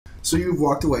So you've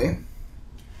walked away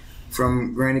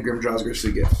from Granny Grimjaw's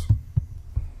Grizzly Gifts.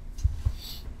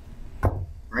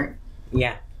 Right?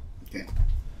 Yeah. Okay.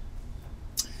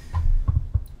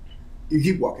 You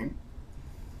keep walking.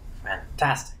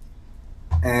 Fantastic.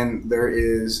 And there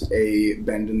is a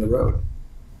bend in the road.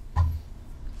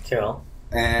 Cool.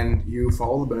 And you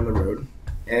follow the bend in the road,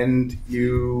 and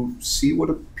you see what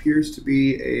appears to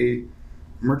be a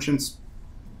merchant's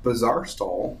bazaar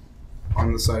stall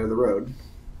on the side of the road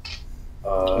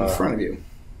in front of you.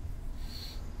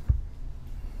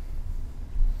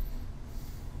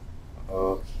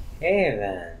 Okay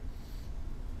then.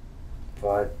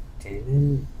 But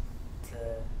didn't...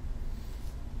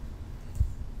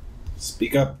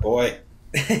 Speak up, boy.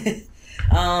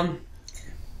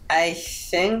 I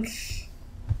think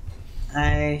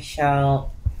I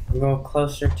shall go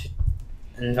closer to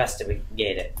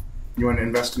investigate it. You want to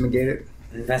investigate it?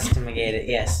 Investigate it,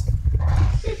 yes.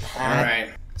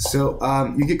 Alright. So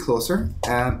you get closer,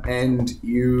 and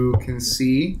you can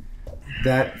see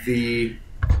that the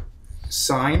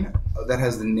sign that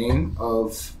has the name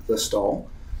of the stall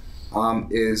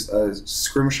is a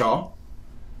scrimshaw.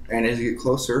 And as you get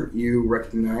closer, you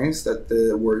recognize that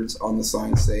the words on the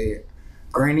sign say,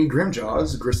 Granny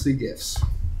Grimjaw's Grizzly Gifts.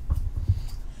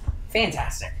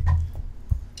 Fantastic.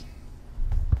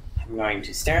 I'm going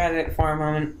to stare at it for a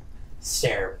moment,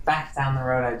 stare back down the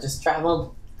road I just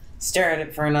traveled, stare at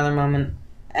it for another moment,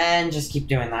 and just keep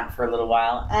doing that for a little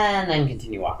while, and then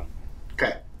continue walking.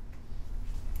 Okay.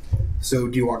 So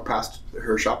do you walk past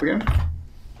her shop again?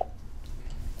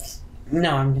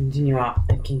 No, I'm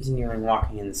continuing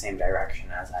walking in the same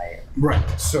direction as I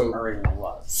originally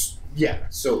was. Yeah,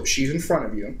 so she's in front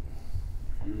of you,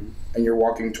 and you're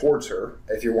walking towards her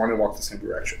if you want to walk the same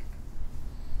direction.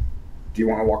 Do you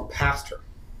want to walk past her?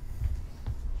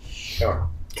 Sure.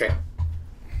 Okay.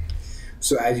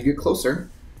 So as you get closer,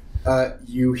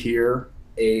 you hear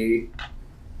a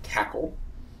cackle.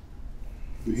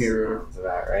 You hear... Sounds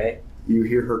about right. You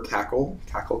hear her cackle,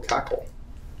 cackle, cackle.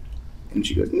 And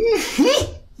she goes... That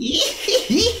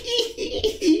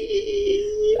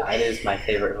is my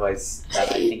favorite voice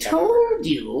that I told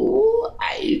you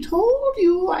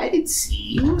I'd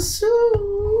see you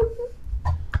soon.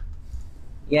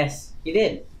 Yes, you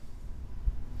did.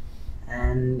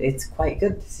 And it's quite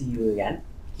good to see you again.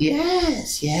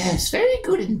 Yes, very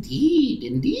good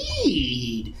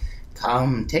indeed.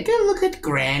 Come, take a look at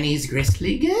Granny's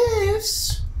Grizzly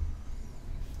Gifts.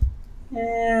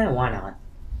 Why not?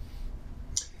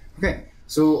 Okay,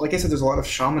 so like I said, there's a lot of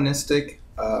shamanistic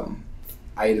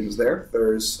items there.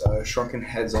 There's shrunken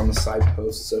heads on the side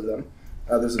posts of them.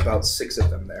 There's about 6 of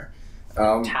them there.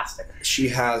 Fantastic. She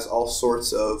has all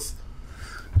sorts of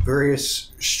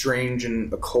various strange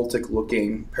and occultic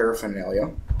looking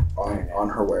paraphernalia on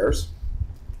her wares.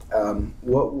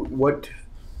 What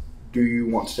do you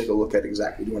want to take a look at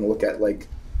exactly? Do you want to look at like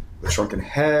the shrunken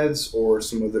heads or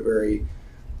some of the very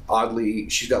oddly...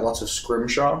 She's got lots of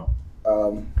scrimshaw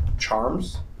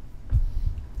charms.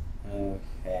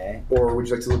 Okay. Or would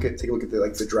you like to take a look at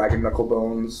the dragon knuckle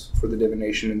bones for the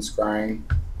divination and scrying?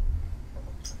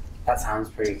 That sounds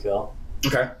pretty cool.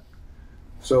 Okay.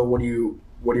 So what do you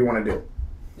want to do?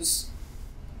 Just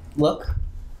look.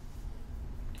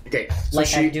 Okay. So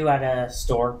like I do at a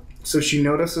store. So she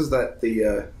notices that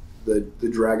the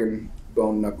dragon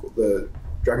bone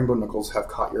knuckles have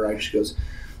caught your eye. She goes,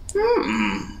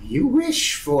 You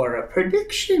wish for a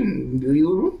prediction, do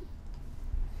you?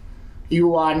 You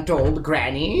want old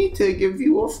Granny to give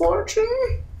you a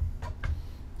fortune?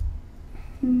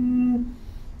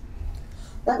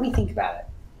 Let me think about it.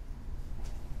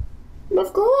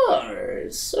 Of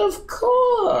course.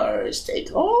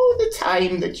 Take all the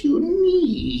time that you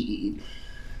need.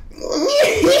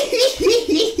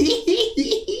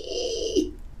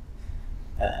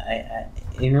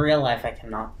 In real life, I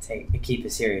cannot keep a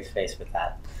serious face with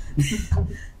that.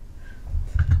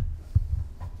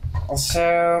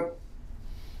 So,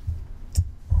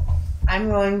 I'm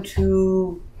going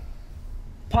to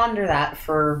ponder that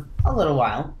for a little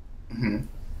while. Mm-hmm.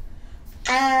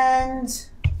 And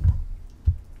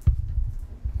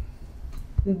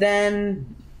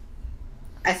then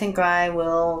I think I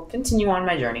will continue on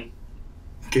my journey.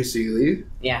 Okay, so you leave?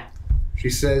 Yeah. She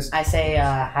says... I say,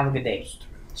 have a good day.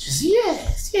 She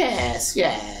says,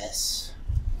 yes.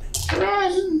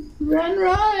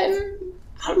 Run.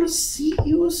 I'll see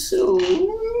you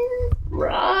soon.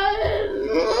 Run.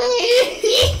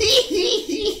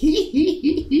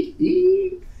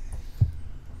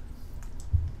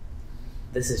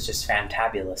 This is just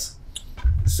fantabulous.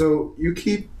 So you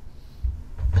keep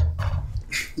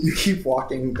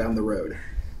walking down the road,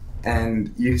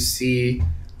 and you see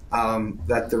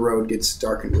that the road gets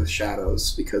darkened with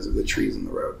shadows because of the trees in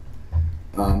the road.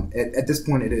 At this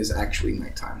point, it is actually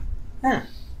nighttime. Huh.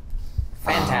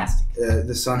 Fantastic.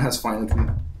 The sun has finally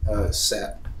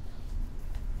set.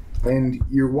 And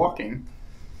you're walking.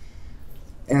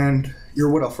 And you're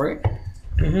Wood Elf, right?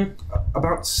 Mm-hmm.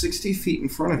 About 60 feet in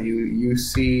front of you, you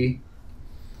see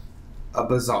a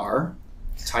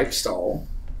bazaar-type stall.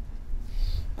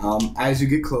 As you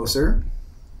get closer,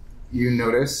 you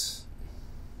notice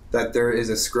that there is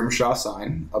a scrimshaw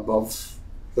sign above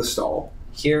the stall.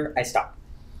 Here, I stop.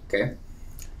 Okay.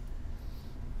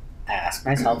 I ask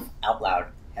myself out loud,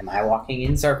 am I walking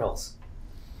in circles?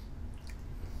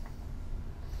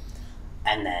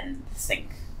 And then think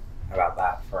about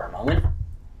that for a moment.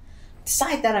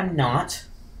 Decide that I'm not.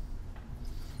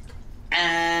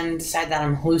 And decide that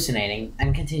I'm hallucinating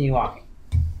and continue walking.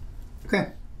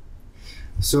 Okay.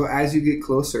 So as you get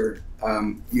closer,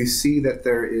 you see that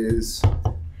there is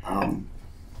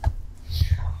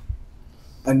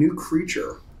a new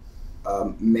creature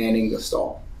manning the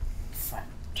stall.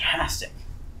 Fantastic.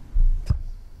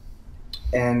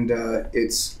 And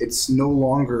it's no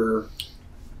longer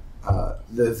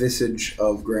the visage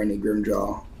of Granny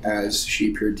Grimjaw as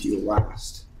she appeared to you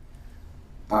last.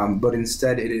 But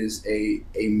instead it is a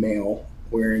male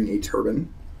wearing a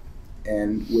turban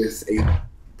and with a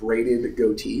braided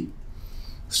goatee,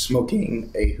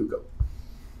 smoking a hookah.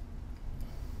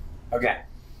 Okay.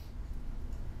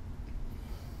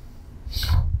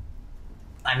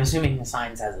 I'm assuming the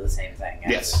sign says the same thing.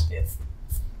 Yes.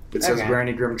 It says Okay.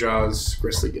 Granny Grimjaw's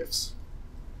Grisly Gifts.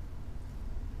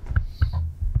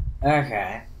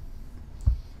 Okay.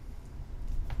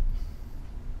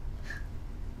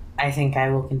 I think I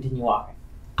will continue walking.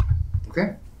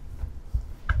 Okay.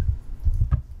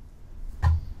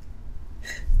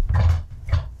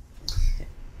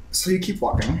 So you keep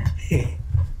walking,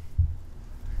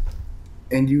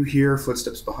 and you hear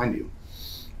footsteps behind you.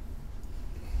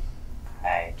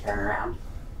 I turn around.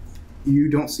 You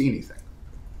don't see anything.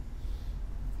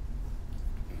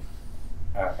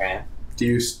 Okay. Do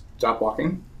you stop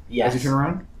walking? Yes. As you turn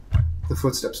around, the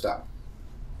footsteps stop.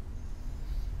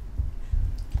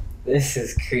 This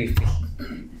is creepy.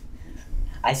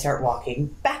 I start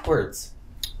walking backwards.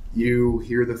 You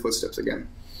hear the footsteps again.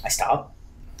 I stop.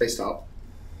 They stop.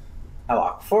 I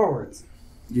walk forwards.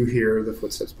 You hear the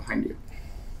footsteps behind you.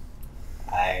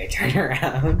 I turn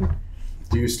around.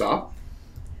 Do you stop?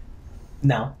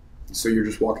 No. So you're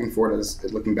just walking forward as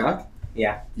looking back?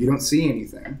 Yeah. You don't see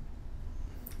anything,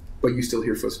 but you still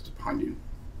hear footsteps behind you.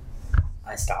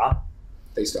 I stop.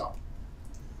 They stop.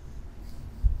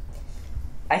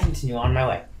 I continue on my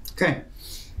way. Okay.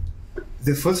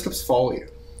 The footsteps follow you.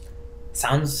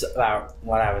 Sounds about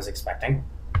what I was expecting.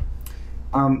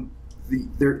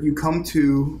 You come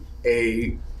to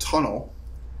a tunnel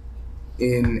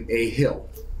in a hill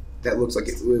that looks like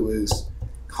it was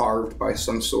carved by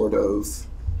some sort of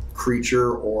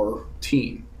creature or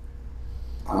team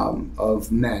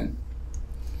of men.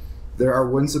 There are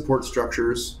wooden support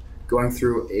structures going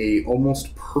through a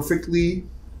almost perfectly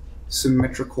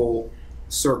symmetrical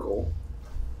circle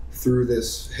through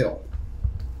this hill.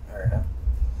 Alright.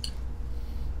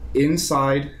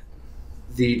 Inside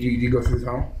do you go through the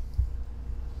tunnel?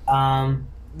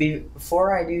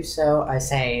 Before I do so, I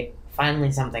say,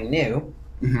 finally something new,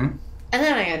 Mm-hmm. and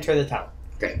then I enter the tunnel.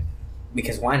 Okay.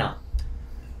 Because why not?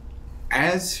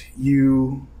 As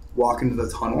you walk into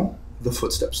the tunnel, the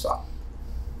footsteps stop.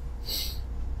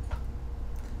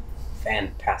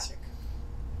 Fantastic.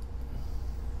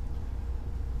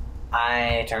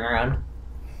 I turn around,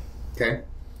 Okay.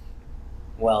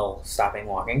 well, stopping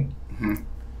walking, Mm-hmm.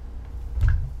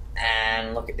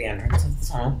 and look at the entrance of the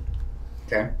tunnel.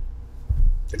 Okay.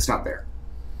 It's not there.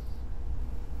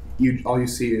 All you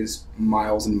see is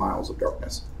miles and miles of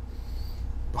darkness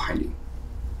behind you.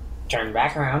 Turn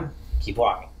back around, keep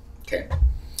walking. Okay.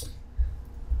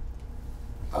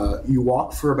 You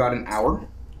walk for about an hour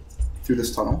through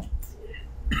this tunnel,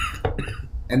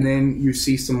 and then you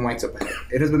see some lights up ahead.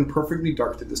 It has been perfectly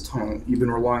dark through this tunnel. You've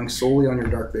been relying solely on your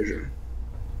dark vision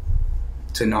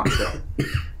to not show.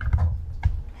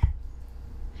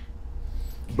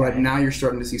 But now you're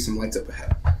starting to see some lights up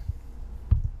ahead.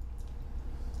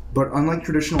 But unlike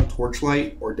traditional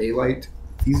torchlight or daylight,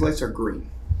 these lights are green.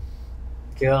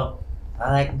 Cool.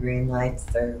 I like green lights.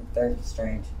 They're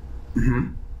strange.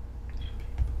 Mm-hmm.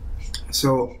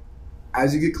 So,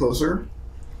 as you get closer,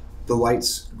 the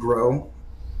lights grow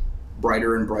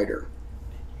brighter and brighter.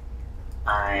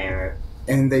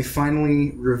 And they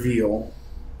finally reveal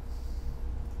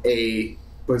a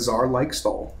bazaar-like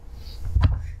stall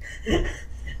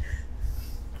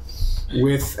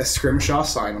with a scrimshaw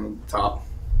sign on the top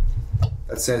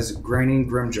that says Granny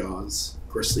Grimjaw's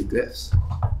Gristly Glyphs.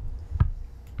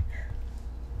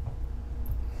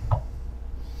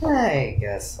 I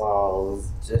guess I'll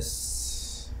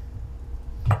just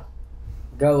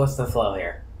go with the flow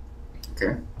here.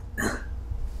 Okay.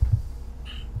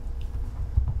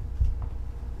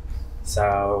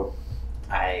 So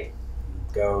I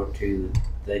go to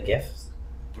the gift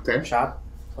Okay. shop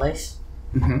place,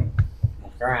 Mm-hmm.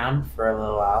 look around for a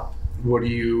little while. What do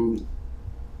you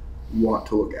want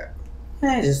to look at?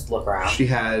 I just look around. She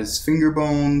has finger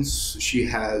bones. She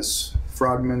has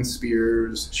frogman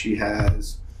spears. She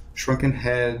has shrunken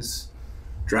heads,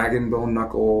 dragon bone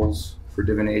knuckles for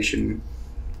divination,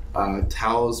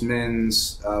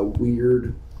 talismans,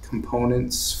 weird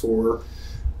components for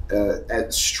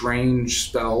at strange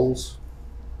spells.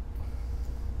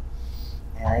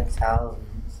 I like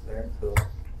talismans. They're cool.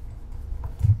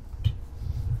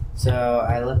 So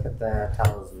I look at the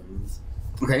talismans.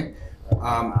 Okay.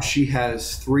 She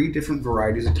has 3 different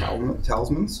varieties of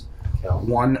talismans. Cool.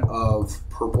 One of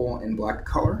purple and black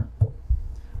color,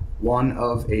 one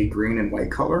of a green and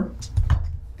white color,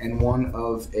 and one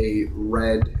of a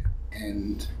red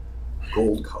and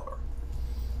gold color.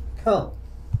 Cool.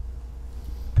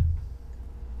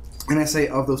 And I say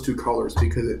of those 2 colors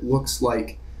because it looks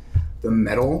like the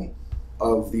metal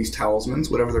of these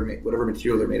talismans, whatever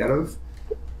material they're made out of,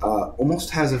 almost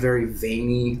has a very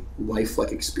veiny,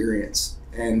 lifelike experience.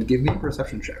 And give me a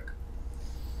perception check.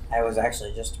 I was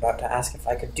actually just about to ask if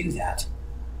I could do that.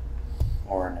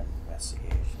 Or an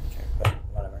investigation check, but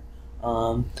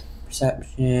whatever.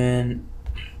 Perception.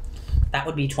 That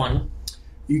would be 20.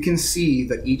 You can see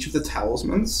that each of the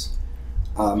talismans,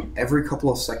 every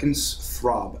couple of seconds,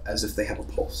 throb as if they have a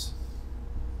pulse.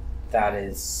 That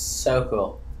is so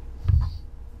cool.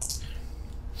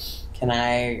 Can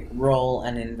I roll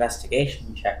an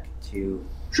investigation check to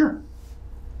Sure.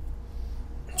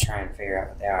 try and figure out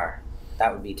what they are?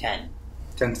 That would be 10.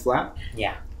 10th flat?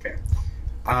 Yeah. Okay.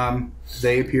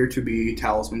 They appear to be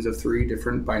talismans of 3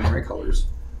 different binary colors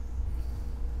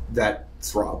that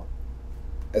throb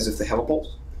as if they have a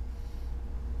pulse.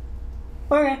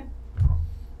 Okay.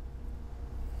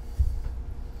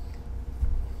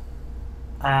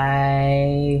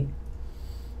 I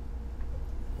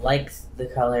like the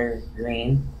color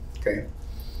green. Okay. It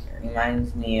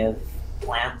reminds me of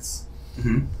plants,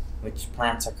 Mm-hmm. which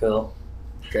plants are cool.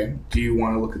 Okay. Do you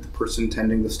want to look at the person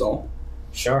tending the stall?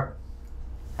 Sure.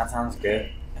 That sounds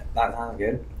good. That sounds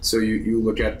good. So you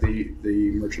look at the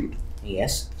merchant.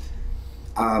 Yes.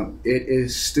 It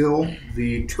is still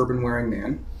the turban-wearing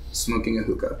man smoking a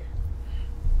hookah,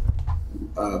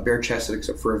 bare-chested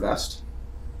except for a vest,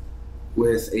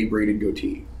 with a braided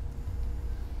goatee.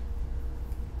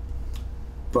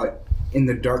 But in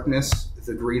the darkness,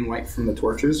 the green light from the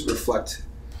torches reflect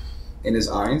in his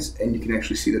eyes, and you can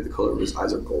actually see that the color of his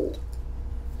eyes are gold.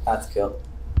 That's cool.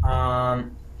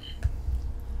 I'm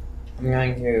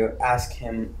going to ask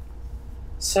him,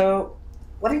 so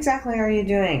what exactly are you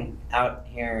doing out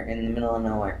here in the middle of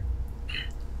nowhere?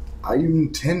 I am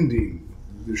tending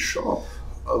the shop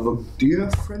of a dear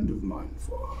friend of mine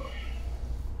for her.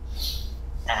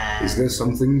 Is there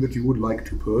something that you would like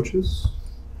to purchase?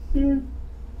 Not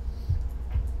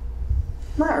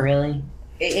really.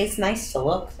 It's nice to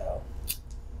look, though.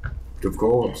 But of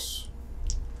course.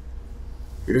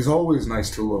 It is always nice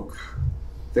to look.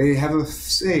 They have a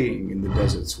saying in the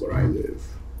deserts where I live,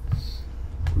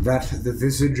 that the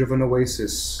visage of an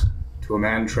oasis to a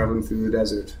man traveling through the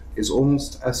desert is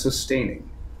almost as sustaining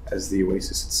as the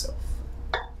oasis itself.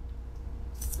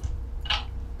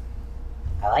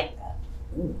 I like that.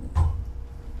 Ooh.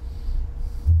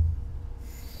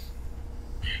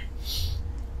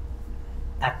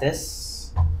 At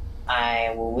this,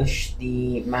 I will wish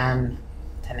the man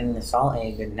tending the stall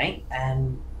a good night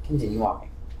and continue walking.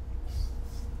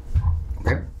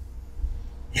 Okay.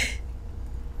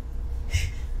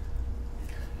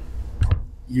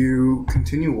 You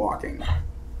continue walking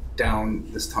down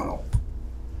this tunnel,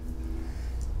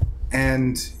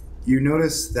 and you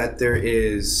notice that there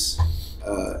is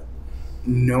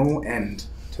no end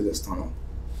to this tunnel.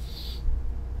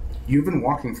 You've been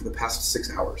walking for the past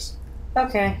 6 hours.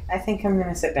 Okay, I think I'm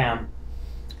gonna sit down.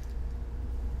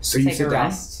 So you Take sit a down?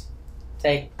 rest.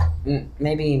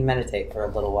 Maybe meditate for a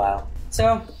little while.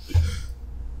 So,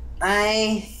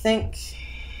 I think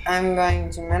I'm going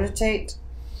to meditate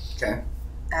Okay.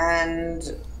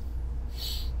 and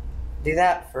do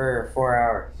that for 4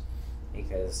 hours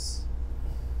because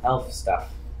elf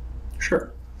stuff.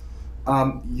 Sure.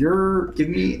 Give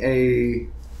me a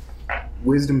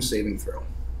wisdom saving throw.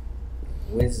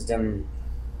 Wisdom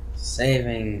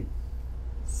saving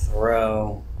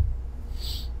throw.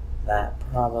 That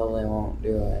probably won't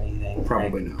do anything.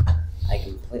 Probably not. I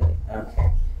completely...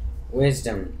 Okay.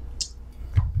 Wisdom.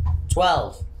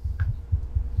 12.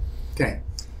 Okay.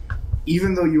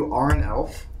 Even though you are an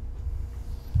elf,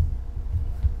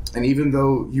 and even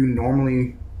though you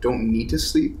normally don't need to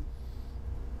sleep,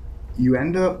 you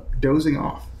end up dozing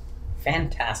off.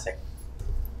 Fantastic.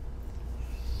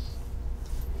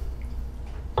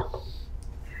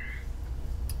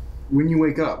 When you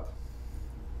wake up,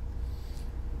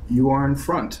 you are in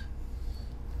front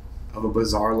of a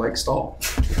bazaar-like stall.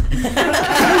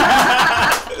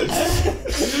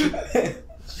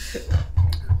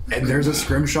 And there's a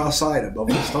scrimshaw sign above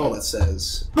the stall that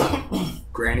says,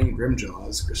 Granny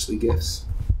Grimjaw's Grisly Gifts.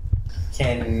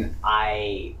 Can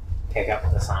I pick up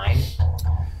the sign?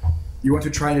 You want to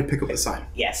try to pick up the sign?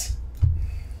 Yes.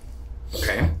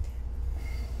 Okay.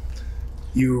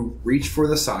 You reach for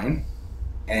the sign,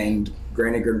 and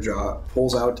Granny Grimjaw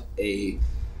pulls out a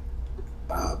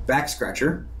back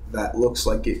scratcher that looks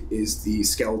like it is the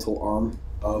skeletal arm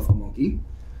of a monkey,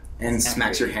 and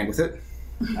smacks your hand with it.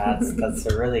 That's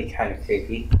really kind of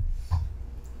creepy.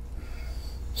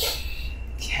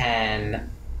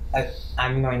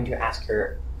 I'm going to ask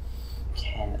her,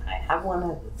 can I have one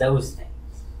of those things?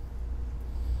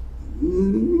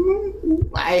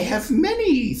 I have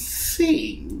many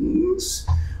things.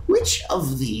 Which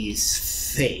of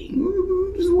these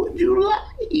things would you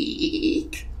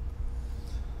like?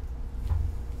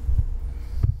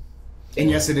 And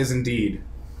yes, it is indeed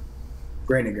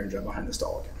Granny Grimjaw behind the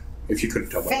stall again. If you couldn't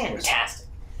tell by the voice. Fantastic.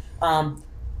 I'm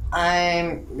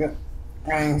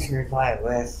going to reply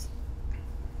with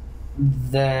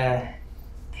the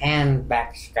hand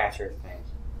back scratcher thing.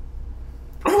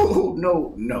 Oh,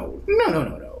 no.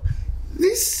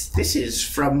 This is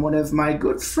from one of my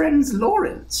good friends,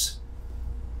 Lawrence.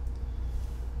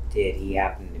 Did he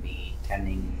happen to be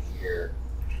tending your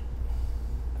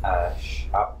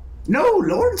shop? No,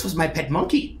 Lawrence was my pet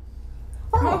monkey.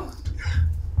 Oh.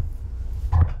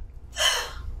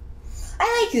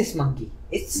 I like this monkey.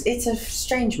 It's a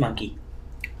strange monkey.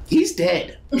 He's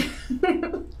dead.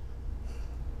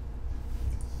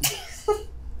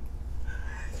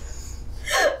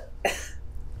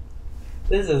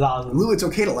 This is awesome. Lou, it's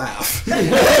okay to laugh. I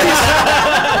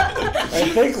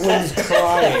think Lou's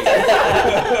crying.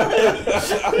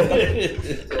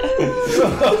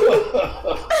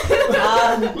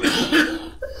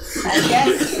 I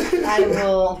guess I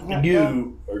will.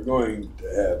 You are going to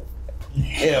have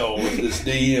hell with this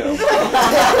DM.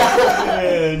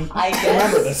 I guess.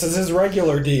 Remember, this is his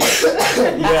regular DM.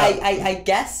 Yeah. I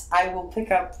guess I will pick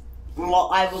up. Well,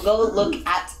 I will go look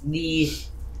at the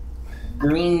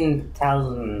green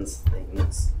talismans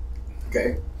things.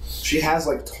 Okay. She has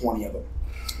like 20 of them.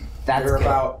 That's they're good.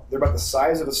 about the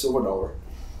size of a silver dollar.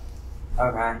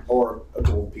 Okay. Or a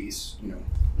gold piece,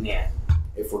 Yeah.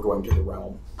 if we're going to the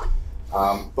realm.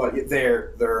 But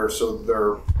they're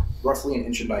roughly an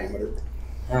inch in diameter.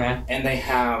 Okay. And they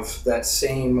have that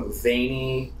same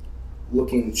veiny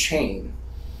looking chain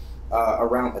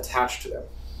around attached to them.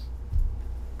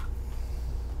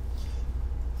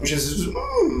 Which is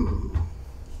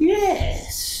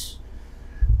Yes.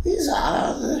 These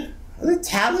are the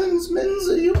talismans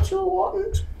that you two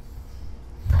want.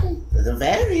 They're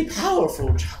very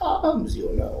powerful charms,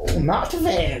 Not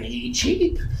very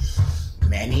cheap.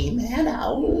 Many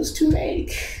man-hours to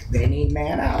make. Many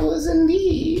man-hours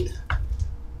indeed.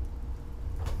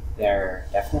 They're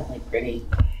definitely pretty.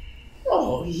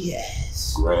 Oh,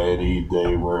 yes. Granny,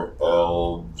 they were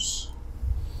elves.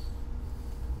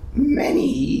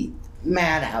 Many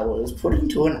man-hours put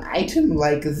into an item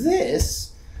like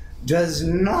this does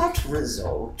not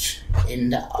result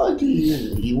in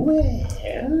ugly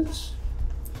wares.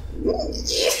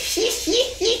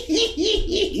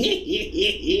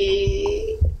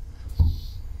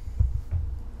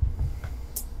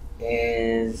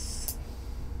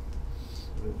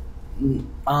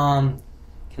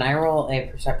 Can I roll a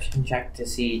perception check to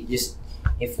see just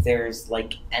if there's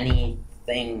like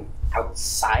anything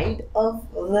outside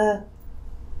of the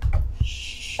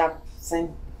shop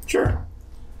thing? Sure.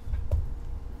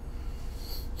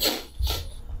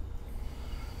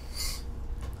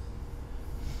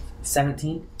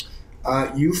 $17.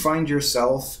 You find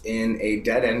yourself in a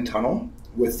dead-end tunnel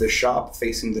with the shop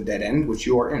facing the dead end, which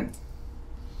you are in.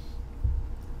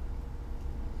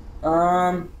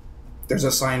 There's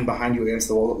a sign behind you against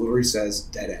the wall that literally says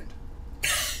dead end.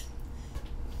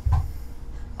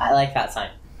 I like that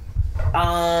sign.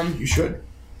 You should.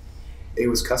 It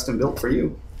was custom built for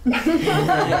you. You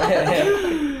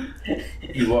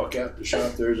walk out the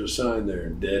shop, there's a sign there,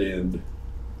 dead end.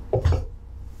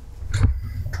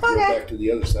 Go back to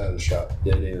the other side of the shop.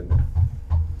 Dead end.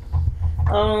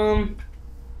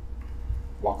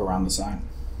 Walk around the sign.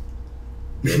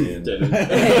 Dead end.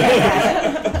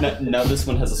 Now this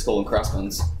one has a skull and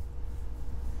crossbones.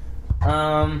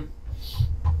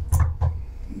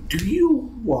 Do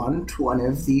you want one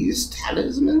of these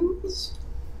talismans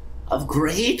of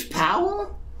great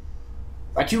power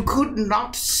that you could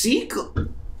not seek,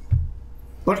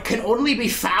 but can only be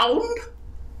found?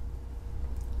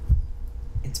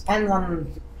 It depends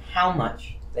on how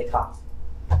much they cost.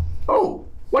 Oh,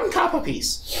 1 copper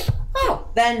piece. Oh,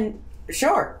 then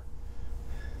sure.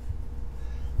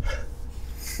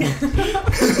 I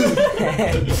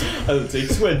would say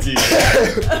 20.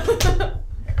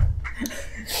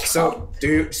 So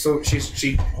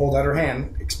she hold out her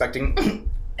hand, expecting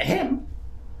a hand.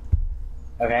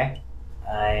 Okay.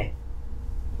 I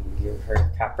give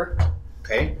her copper.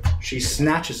 Okay. She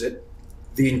snatches it.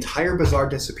 The entire bazaar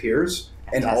disappears,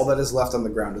 and all that is left on the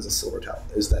ground is a silver towel.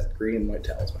 Is that green and white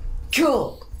talisman?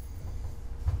 Cool.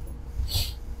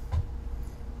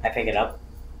 I pick it up.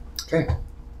 Okay.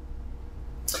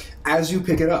 As you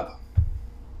pick it up,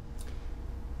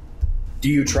 do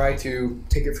you try to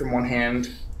take it from one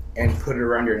hand and put it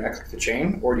around your neck like the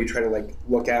chain, or do you try to like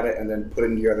look at it and then put it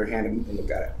into your other hand and look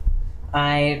at it?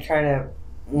 I try to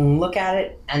look at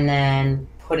it and then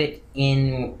put it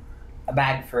in a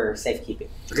bag for safekeeping.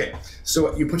 Okay,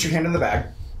 so you put your hand in the bag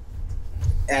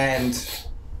and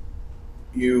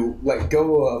you let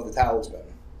go of the talisman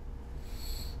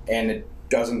and it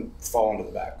doesn't fall into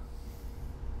the bag.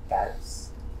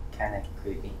 That's kind of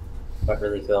creepy, but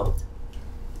really cool.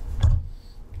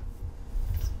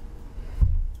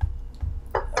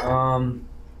 I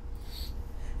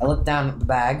look down at the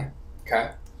bag. Okay.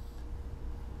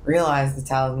 Realize the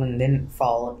talisman didn't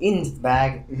fall into the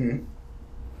bag. Mm-hmm.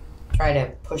 Try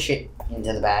to push it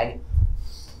into the bag.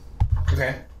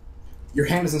 Okay. Your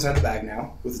hand is inside the bag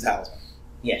now with the talisman.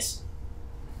 Yes.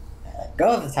 I let go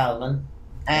of the talisman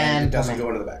And it doesn't go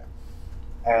into the bag.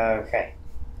 Okay.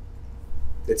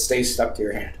 It stays stuck to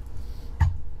your hand.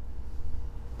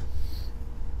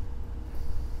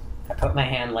 I put my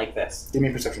hand like this. Give me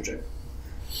a perception check.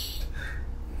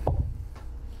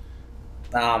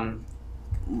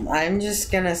 I'm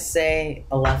just gonna say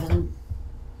 11.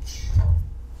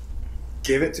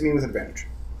 Give it to me with advantage.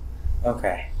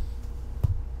 Okay.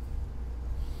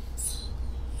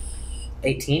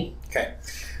 18. Okay.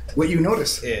 What you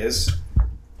notice is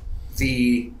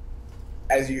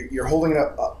as you're holding it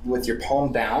up with your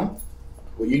palm down,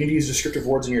 well, you need to use descriptive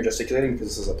words when you're gesticulating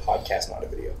because this is a podcast, not a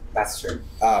video. That's true.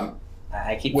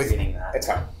 I keep reading that. It's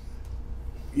fine.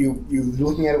 You're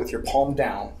looking at it with your palm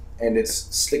down, and it's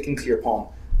sticking to your palm.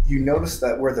 You notice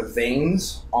that where the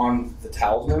veins on the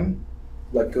talisman,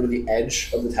 like go to the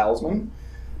edge of the talisman,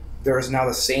 there is now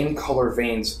the same color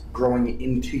veins growing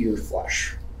into your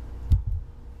flesh.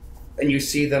 And you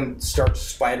see them start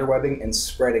spiderwebbing and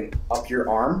spreading up your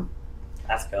arm.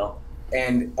 That's cool.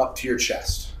 And up to your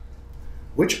chest.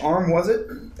 Which arm was it?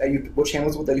 Which hand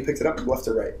was it that you picked it up? Left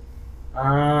or right?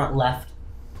 Left.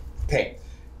 Okay.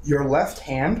 Your left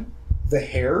hand, the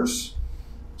hairs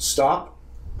stop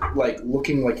like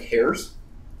looking like hairs,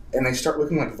 and they start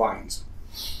looking like vines.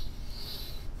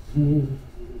 And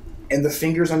the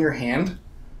fingers on your hand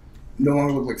no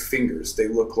longer look like fingers; they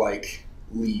look like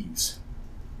leaves.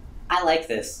 I like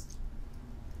this.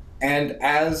 And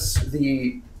as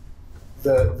the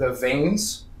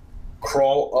veins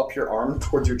crawl up your arm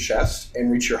towards your chest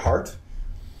and reach your heart,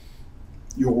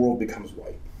 your world becomes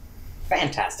white.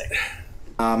 Fantastic.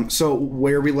 So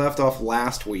where we left off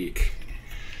last week,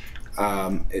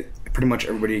 pretty much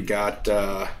everybody got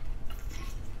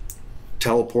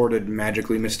teleported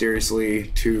magically, mysteriously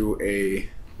to a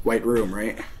white room,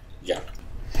 right? Yeah.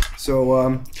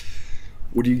 So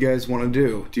what do you guys want to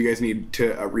do? Do you guys need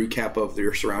a recap of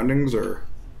your surroundings, or?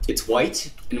 It's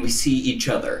white, and we see each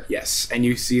other. Yes, and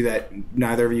you see that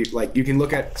neither of you, like, you can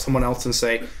look at someone else and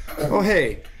say, oh,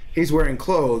 hey, he's wearing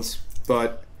clothes,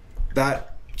 but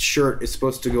that shirt is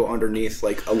supposed to go underneath,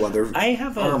 like, a leather I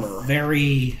have a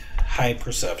very high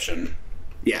perception.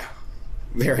 Yeah,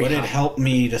 very Would high. it help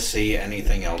me to see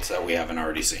anything else that we haven't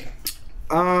already seen?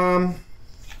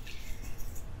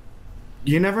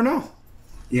 You never know.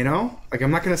 You know? Like,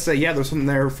 I'm not going to say, yeah, there's something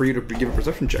there for you to give a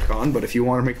perception check on, but if you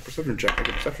want to make a perception check, make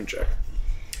a perception check.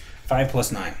 5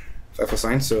 plus 9. 5 plus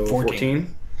 9, so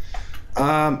 14.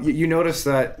 You notice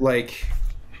that, like,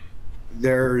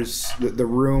 there's the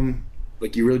room,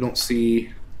 like, you really don't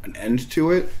see an end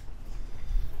to it,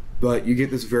 but you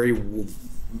get this very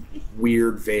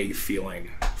weird, vague feeling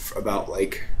about,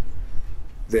 like,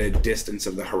 the distance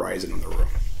of the horizon of the room.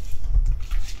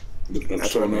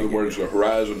 So in other words, the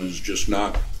horizon is just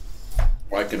not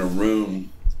like in a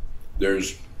room.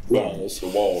 There's walls. The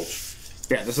walls.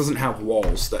 Yeah, this doesn't have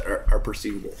walls that are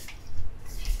perceivable.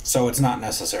 So it's not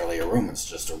necessarily a room, it's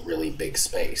just a really big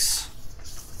space.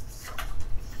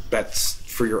 That's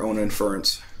for your own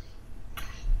inference.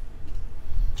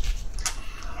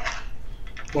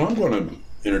 Well, I'm going to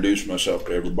introduce myself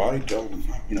to everybody. Tell them,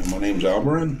 my name's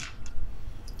Alberin.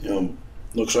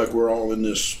 Looks like we're all in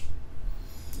this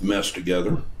mess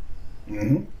together.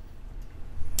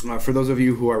 Mm-hmm. For those of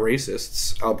you who are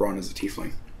racists, Alberon is a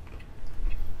tiefling.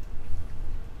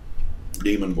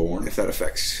 Demon-born. If that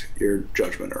affects your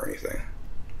judgment or anything.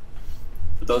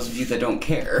 For those of you that don't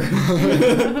care.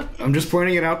 I'm just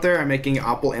pointing it out there. I'm making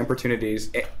ample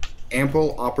opportunities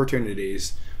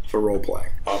for role-playing.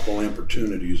 Ample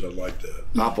opportunities, I like that.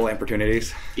 Ample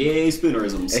opportunities. Yay,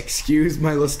 spoonerisms. Excuse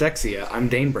my lystexia. I'm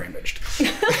Dane Brandaged.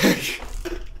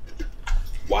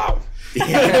 Wow.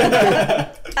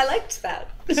 Yeah. I liked that.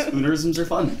 Spoonerisms are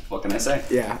fun. What can I say?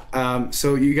 Yeah.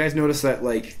 So you guys notice that,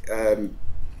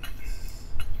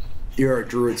 you're a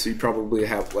druid, so you probably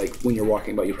have, when you're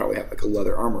walking about, you probably have, a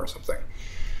leather armor or something.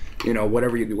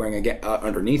 Whatever you'd be wearing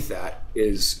underneath that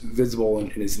is visible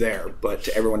and is there, but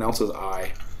to everyone else's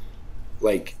eye,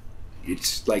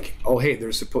 it's like, oh, hey,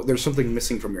 there's something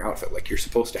missing from your outfit. You're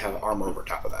supposed to have armor over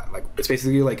top of that. It's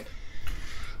basically like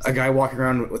a guy walking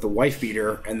around with a wife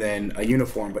beater and then a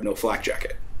uniform but no flak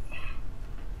jacket.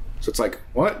 So it's like,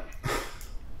 what?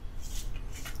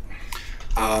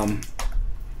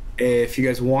 If you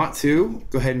guys want to,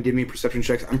 go ahead and give me perception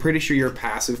checks. I'm pretty sure your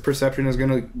passive perception is going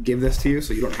to give this to you,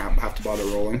 so you don't have to bother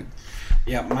rolling.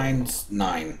 Yeah, mine's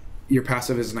 9. Your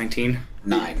passive is 19?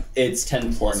 9. It's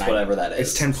 10 plus 9. whatever that is.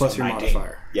 It's 10 plus your 19.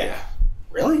 modifier. Yeah.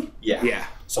 Really? Yeah. Yeah.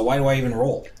 So why do I even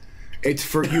roll? It's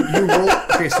for you roll.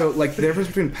 Okay, so the difference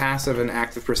between passive and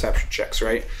active perception checks,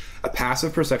 right? A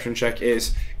passive perception check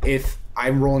is if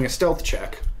I'm rolling a stealth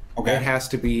check, okay, it has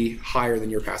to be higher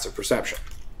than your passive perception.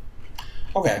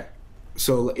 Okay.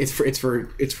 So it's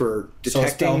for detecting. So a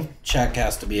stealth check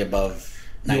has to be above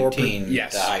 19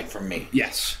 yes. to hide from me.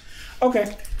 Yes.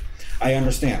 Okay. I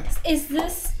understand. Is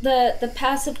this the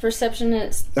passive perception?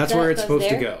 That's where it's supposed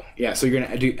to go. Yeah. So you're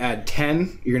gonna add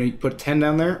 10. You're gonna put 10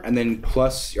 down there, and then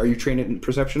plus. Are you trained in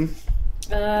perception?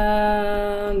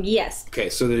 Yes. Okay.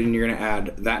 So then you're gonna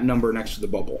add that number next to the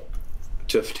bubble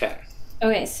to 10.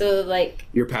 Okay. So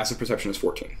your passive perception is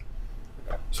 14.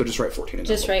 So just write 14 in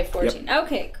just that write 14. Yep.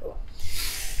 Okay. Cool.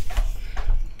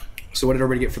 So what did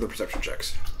everybody get for the perception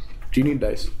checks? Do you need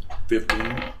dice? 15.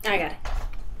 I got it.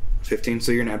 15.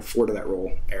 So you're gonna add 4 to that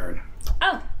roll, Aaron.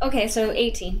 Oh. Okay. So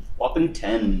 18. Whopping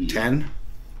 10. 10.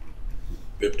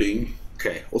 15.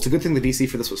 Okay. Well, it's a good thing the DC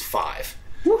for this was 5.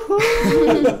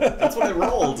 Woohoo! That's what I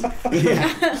rolled.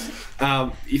 Yeah.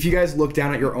 If you guys look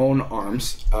down at your own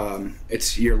arms,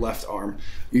 it's your left arm.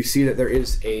 You see that there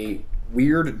is a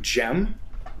weird gem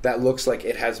that looks like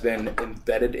it has been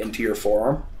embedded into your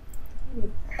forearm,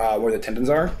 where the tendons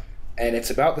are, and it's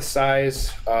about the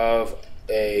size of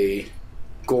a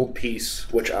gold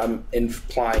piece, which I'm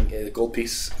implying a gold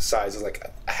piece size is like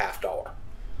a $50,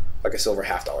 like a silver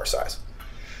 $50 size.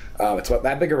 It's about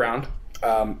that big around.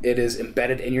 It is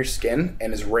embedded in your skin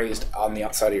and is raised on the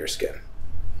outside of your skin,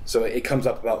 so it comes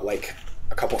up about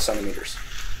a couple centimeters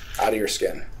out of your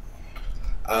skin.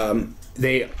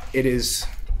 It is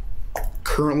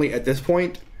currently at this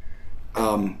point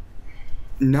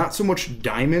not so much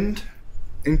diamond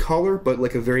in color, but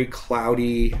a very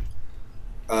cloudy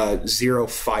zero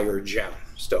fire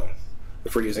gemstone,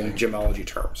 if we're using gemology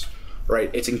terms,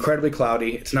 right? It's incredibly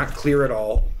cloudy. It's not clear at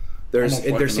all. There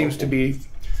seems to be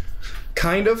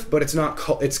kind of, but it's not.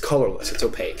 It's colorless. It's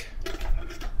opaque,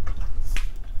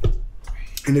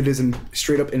 and it is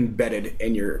straight up embedded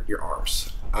in your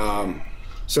arms.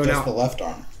 So just now the left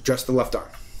arm. Just the left arm.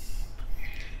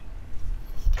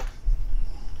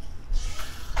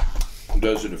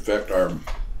 Does it affect our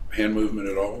hand movement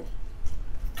at all?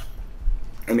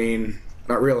 I mean,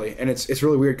 not really, and it's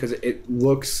really weird because it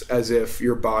looks as if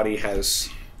your body has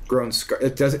grown scar.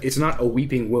 It's not a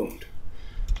weeping wound.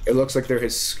 It looks like there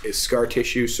is scar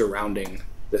tissue surrounding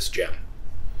this gem.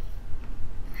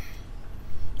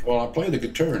 Well, I play the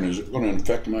guitar, and is it going to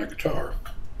affect my guitar?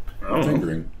 Oh.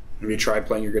 Fingering. Have you tried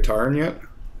playing your guitar in yet?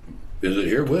 Is it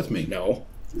here with me? No.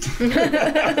 You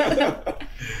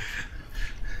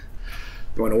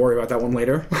want to worry about that one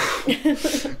later?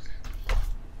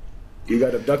 You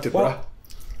got abducted, bruh.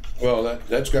 Well,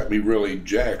 that's got me really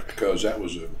jacked because that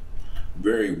was a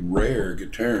very rare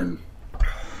guitar.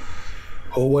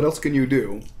 Well, what else can you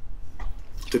do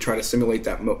to try to simulate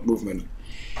that movement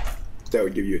that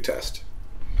would give you a test?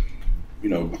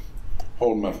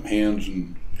 holding my hands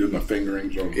and doing my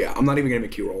fingerings on. Yeah, I'm not even gonna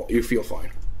make you roll. You feel fine.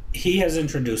 He has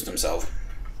introduced himself.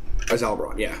 As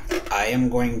Alberon, yeah. I am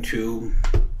going to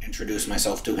introduce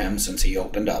myself to him since he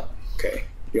opened up. Okay.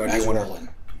 You As wanna- Roland.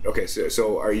 Okay,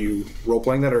 so are you role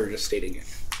playing that or just stating it?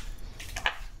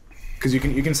 Because you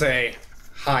can say,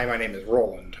 "Hi, my name is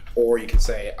Roland," or you can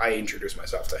say, "I introduce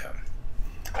myself to him."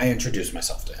 I introduced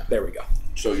myself to him. There we go.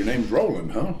 So your name's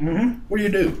Roland, huh? Mm-hmm. What do you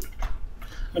do?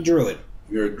 A druid.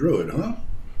 You're a druid, huh?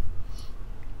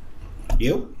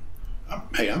 You?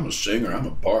 I'm a singer. I'm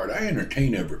a bard. I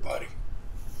entertain everybody.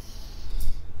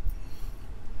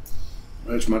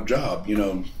 That's my job, you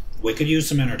know. We could use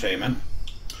some entertainment.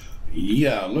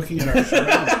 Yeah, looking at our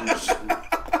surroundings.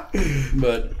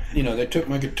 But you know, they took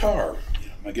my guitar,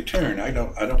 and I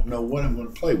don't know what I'm going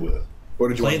to play with. What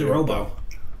did you Play want to the do? robo.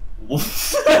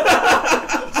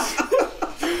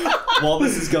 While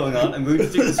this is going on, I'm going to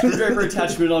take the screwdriver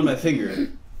attachment on my finger.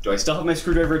 Do I still have my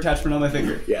screwdriver attachment on my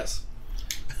finger? Yes.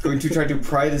 Going to try to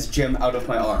pry this gem out of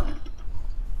my arm.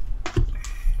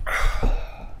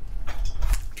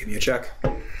 Give me a check. Do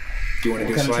you want to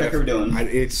do What kind of sleight check are we doing?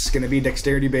 It's going to be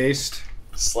dexterity based.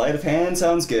 Sleight of hand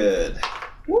sounds good.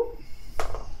 Whoop.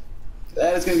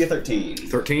 That is going to be a 13.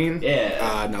 13.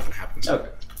 Yeah. Nothing happens. Okay.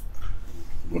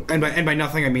 And by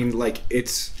nothing I mean like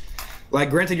it's like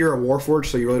granted you're a warforged,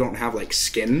 so you really don't have like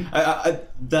skin.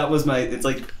 That was my. It's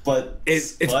like, but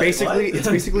It's what? basically What? it's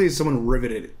basically someone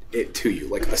riveted it to you,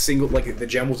 like a single, like the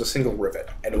gem was a single rivet,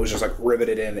 and it was just like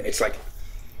riveted in. It's like,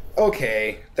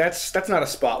 okay, that's not a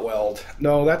spot weld.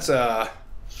 No, that's a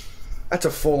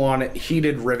full on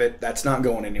heated rivet. That's not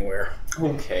going anywhere.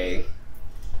 Okay.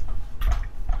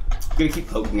 I'm gonna keep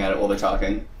poking at it while they're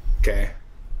talking. Okay.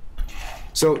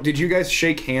 So did you guys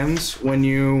shake hands when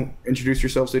you introduced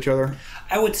yourselves to each other?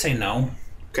 I would say no.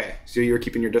 Okay, so you were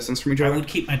keeping your distance from each I other. would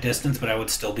keep my distance, but I would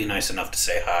still be nice enough to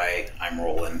say hi, I'm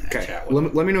Roland, and Okay, chat with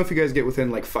him. let me know if you guys get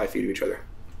within like 5 feet of each other.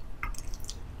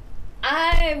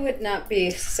 I would not be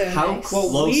so How nice.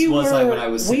 close was I when I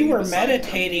was we sitting were beside him?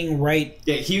 meditating right.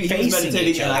 Yeah, he was Facing meditating,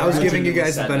 each and other. I was giving you randomly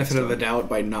guys the sat benefit next of to the him. doubt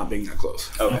by not being that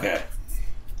close. Okay.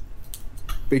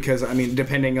 Because I mean,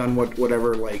 depending on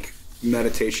whatever like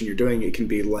meditation you're doing, it can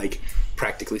be like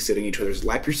practically sitting in each other's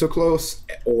lap. You're so close,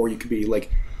 or you could be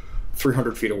like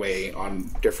 300 feet away on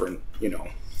different,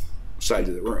 sides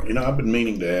of the room. You know, I've been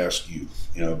meaning to ask you,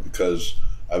 because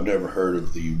I've never heard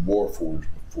of the Warforged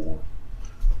before.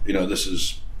 This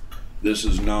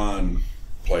is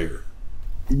non-player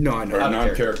No, I know. or Out of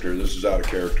non-character. This is out of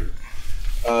character.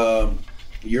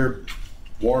 Your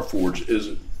Warforged, is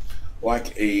it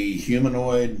like a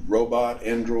humanoid, robot,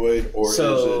 android, or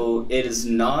So it is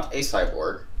not a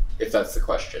cyborg, if that's the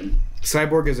question.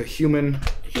 Cyborg is a human. is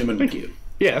it human? Thank you.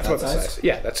 Yeah, that's That what the size? size.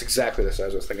 Yeah, that's exactly the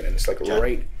size I was thinking. And it's like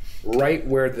right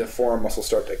where the forearm muscles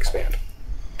start to expand.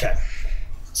 Okay.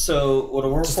 So what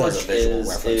a Just as a Warforged visual is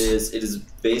reference. it is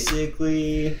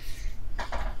basically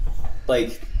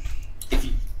like if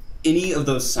you, any of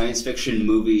those science fiction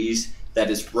movies that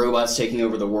is robots taking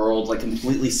over the world, like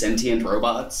completely sentient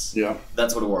robots. Yeah.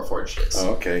 That's what a Warforged is.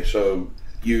 Oh, okay, so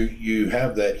you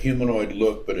have that humanoid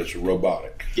look, but it's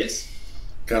robotic, Yes.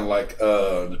 kind of like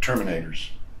the Terminators.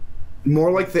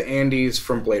 More like the Andes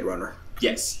from Blade Runner.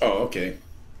 Yes. Oh, okay.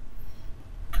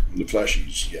 The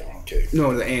fleshies, yeah, okay.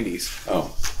 No, the Andes.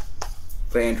 Oh,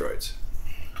 The androids.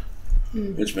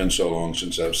 it's been so long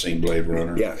since I've seen Blade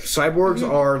Runner. Yeah, cyborgs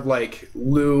are like,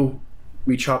 Lou,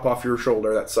 we chop off your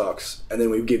shoulder, that sucks, and then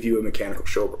we give you a mechanical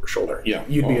shoulder. Yeah.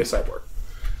 You'd be Oh. a cyborg.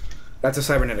 That's a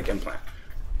cybernetic implant.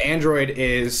 Android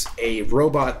is a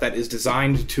robot that is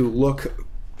designed to look,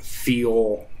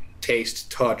 feel,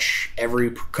 taste, touch,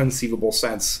 every conceivable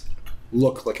sense,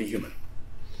 look like a human.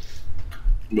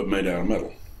 But made out of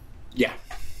metal. Yeah.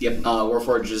 Yep.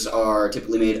 Warforges are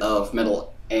typically made of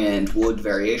metal and wood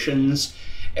variations,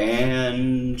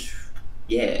 and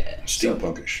yeah. So-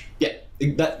 Steampunkish. Yeah,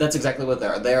 that's exactly what they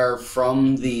are. They are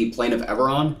from the plane of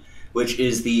Eberron, which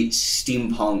is the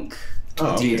steampunk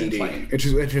D&D D&D. plane. Which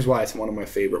is why it's one of my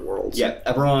favorite worlds. Yeah,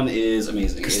 Eberron is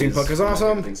amazing. Steampunk is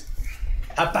awesome.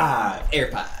 High five,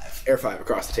 air five. Air 5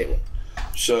 across the table.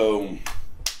 So,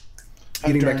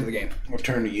 Getting back to the game. I'll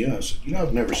turn to you. I said,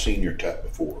 I've never seen your tat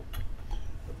before.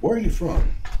 Where are you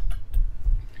from?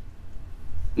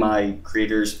 My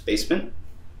creator's basement.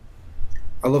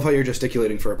 I love how you're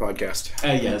gesticulating for a podcast.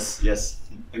 Yes.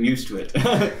 I'm used to it.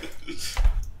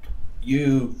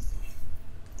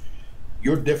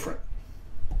 You're different.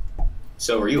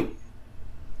 So are you.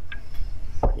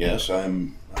 Yes,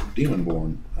 I'm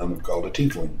demon-born. I'm called a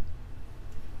tiefling.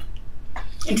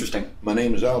 Interesting. My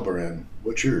name is Alberan.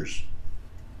 What's yours?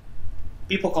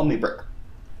 People call me Brick.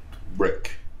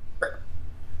 Brick. Brick.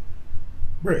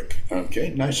 Brick. Okay,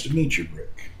 nice to meet you,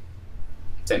 Brick.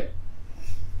 Same.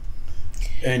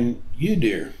 And you,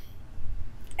 dear.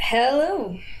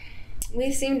 Hello.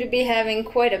 We seem to be having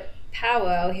quite a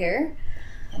powwow here.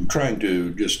 I'm trying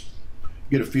to just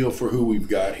get a feel for who we've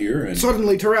got here. And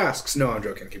Suddenly Tarasks. No, I'm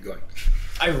joking. Keep going.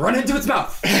 I run into its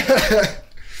mouth.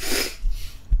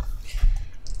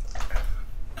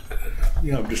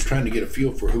 I'm just trying to get a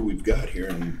feel for who we've got here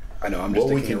and I know, I'm just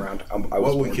thinking around.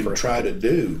 what we can try to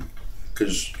do.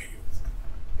 Because,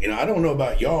 I don't know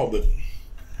about y'all, but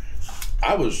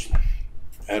I was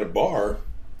at a bar,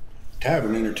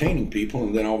 tavern, entertaining people,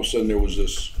 and then all of a sudden there was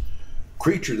this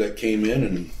creature that came in,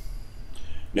 and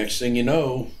next thing you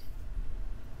know,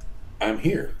 I'm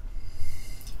here.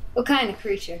 What kind of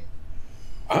creature?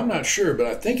 I'm not sure, but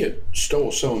I think it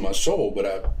stole some of my soul,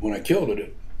 but when I killed it,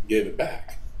 it gave it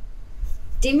back.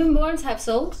 Demonborns have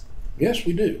souls? Yes,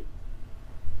 we do.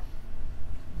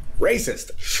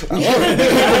 Racist.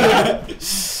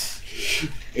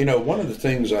 One of the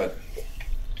things I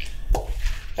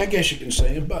guess you can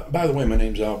say, by the way, my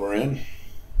name's Alvaran.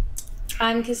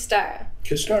 I'm Kistara.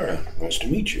 Kistara, nice to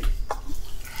meet you.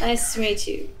 Nice to meet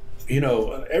you.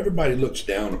 Everybody looks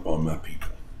down upon my people.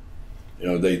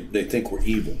 They think we're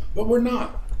evil, but we're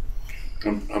not.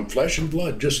 I'm flesh and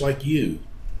blood, just like you.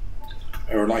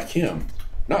 Or like him.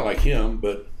 Not like him,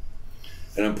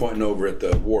 and I'm pointing over at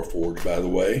the Warforged, by the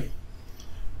way,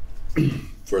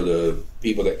 for the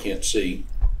people that can't see.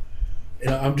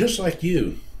 I'm just like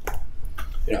you.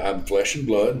 I'm flesh and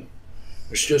blood.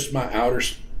 It's just my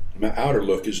outer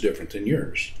look is different than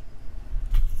yours.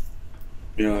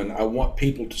 And I want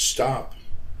people to stop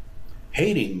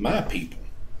hating my people.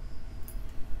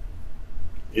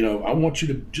 I want you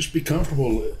to just be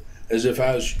comfortable as if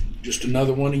I was just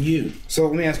another one of you. So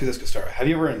let me ask you this, Kistara. Have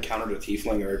you ever encountered a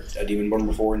tiefling or a demonborn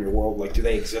before in your world? Like, do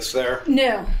they exist there?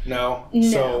 No. No?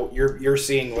 No. So you're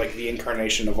seeing, like, the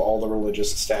incarnation of all the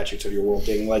religious statutes of your world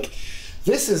being like,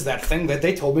 this is that thing that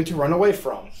they told me to run away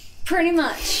from. Pretty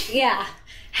much, yeah.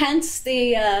 Hence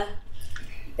the,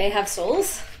 they have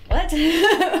souls? What?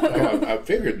 I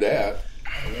figured that.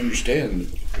 I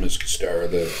understand, Miss Kistara,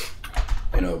 that,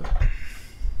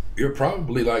 you're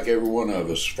probably like every one of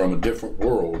us from a different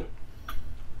world.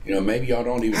 Maybe y'all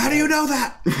don't even... How do you know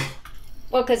that?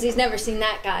 Well, because he's never seen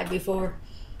that guy before.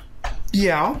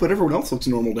 Yeah, but everyone else looks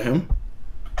normal to him.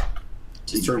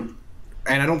 It's true.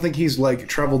 And I don't think he's, like,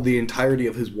 traveled the entirety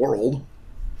of his world.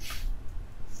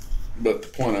 But the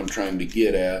point I'm trying to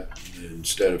get at,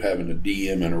 instead of having a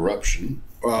DM interruption...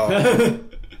 I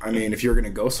mean, if you're going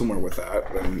to go somewhere with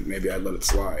that, then maybe I'd let it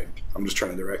slide. I'm just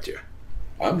trying to direct you.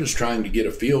 I'm just trying to get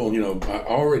a feel. I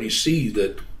already see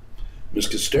that Miss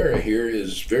Kistara here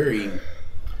is very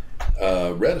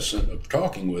reticent of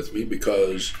talking with me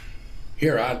because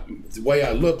here, the way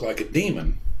I look like a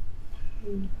demon.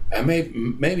 I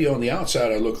maybe on the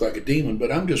outside I look like a demon,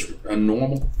 but I'm just a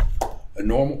normal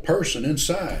person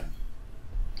inside.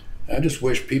 I just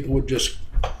wish people would just,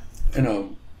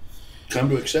 come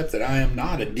to accept that I am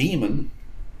not a demon.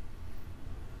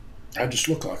 I just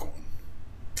look like one.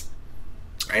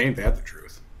 Ain't that the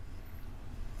truth?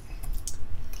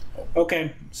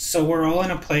 Okay, so we're all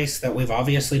in a place that we've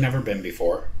obviously never been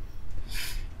before.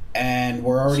 And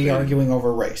we're already arguing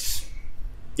over race.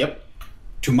 Yep.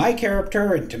 To my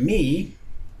character and to me,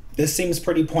 this seems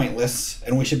pretty pointless,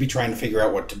 and we should be trying to figure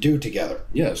out what to do together.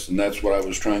 Yes, and that's what I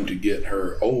was trying to get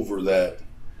her over that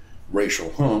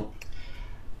racial hump.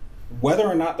 Whether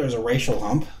or not there's a racial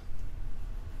hump,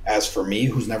 as for me,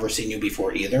 who's never seen you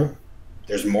before either,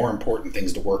 there's more important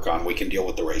things to work on. We can deal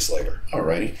with the race later.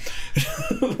 Alrighty.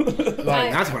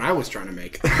 That's what I was trying to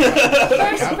make.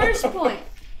 First point.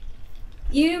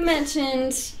 You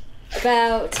mentioned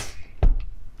about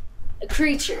a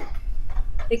creature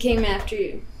that came after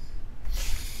you.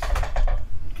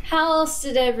 How else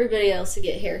did everybody else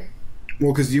get here?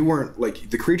 Well, because you weren't, like,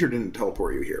 the creature didn't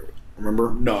teleport you here,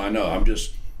 remember? No, I know. I'm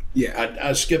just... Yeah.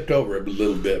 I skipped over it a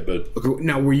little bit, but... Okay,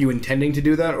 now, were you intending to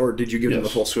do that, or did you give him the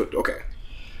full suit? Okay.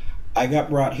 I got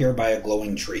brought here by a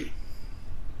glowing tree.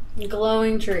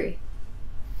 Glowing tree.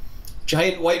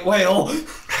 Giant white whale.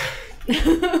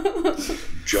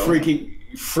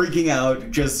 Freaking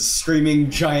out, just screaming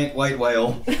giant white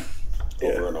whale.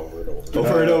 Over and over and over.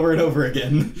 Over and over and over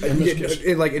again.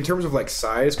 In terms of, like,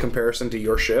 size comparison to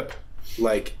your ship,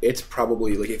 like, it's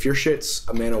probably, like, if your shit's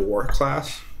a man of war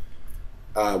class,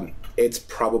 it's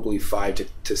probably 5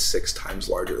 to 6 times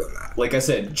larger than that. Like I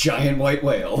said, giant white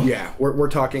whale. Yeah, we're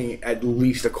talking at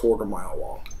least a quarter-mile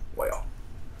long whale.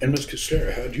 And Miss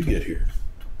Kistara, how'd you get here?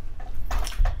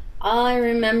 All I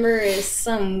remember is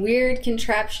some weird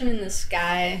contraption in the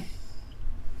sky.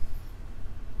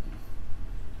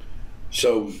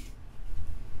 So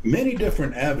many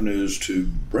different avenues to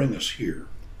bring us here.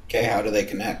 Okay, how do they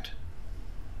connect?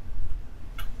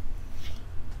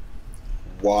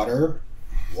 Water,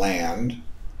 land,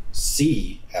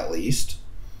 sea, at least.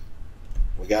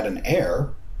 We got an air.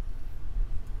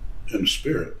 And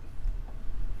spirit.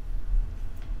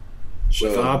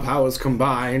 With our powers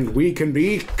combined, we can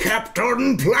be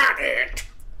Captain Planet.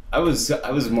 I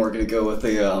was more gonna go with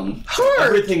the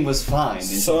everything was fine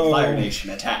until the Fire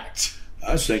Nation attacked.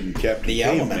 I was thinking Captain The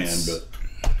Caveman, elements. but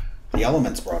The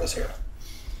elements brought us here.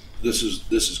 this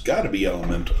has got to be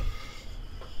elemental.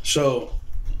 So,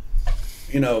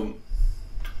 you know,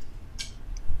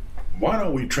 why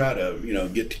don't we try to, you know,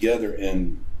 get together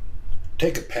and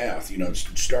take a path, you know,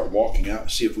 start walking out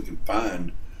and see if we can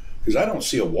find, because I don't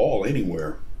see a wall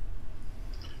anywhere.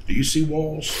 Do you see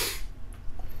walls?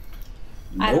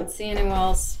 I don't see any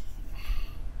walls.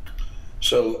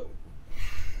 So,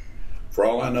 for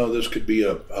all I know, this could be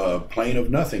a plane of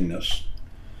nothingness.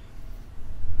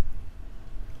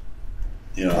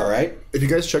 You know, All right. If you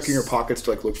guys check in your pockets to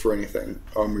like look for anything,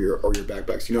 or your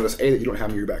backpacks, you notice A, that you don't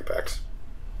have any of your backpacks,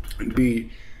 and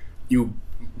B, you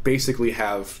basically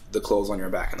have the clothes on your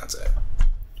back, and that's it.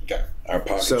 Okay. our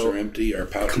pockets So, are empty. Our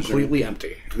pouches Completely are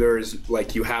empty. There's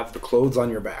like you have the clothes on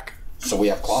your back. So we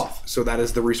have cloth. So that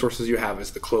is the resources you have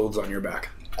is the clothes on your back.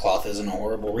 Cloth isn't a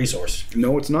horrible resource.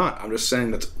 No, it's not. I'm just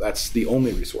saying that's the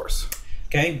only resource.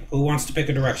 Okay, who wants to pick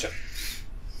a direction?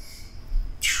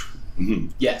 Mm-hmm.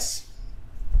 Yes.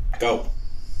 Go.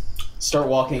 Start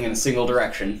walking in a single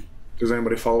direction. Does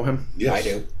anybody follow him? Yes. I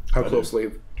do. How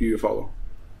closely do you follow?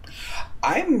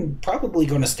 I'm probably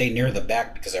going to stay near the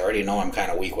back because I already know I'm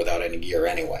kind of weak without any gear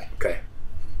anyway. Okay.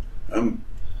 I'm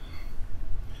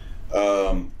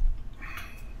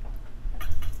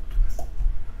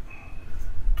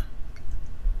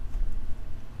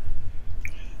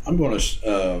going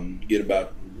to get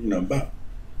about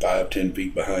 5-10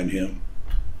 feet behind him.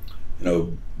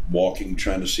 Walking,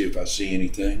 trying to see if I see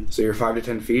anything. So you're 5 to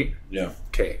 10 feet? Yeah.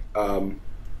 Okay.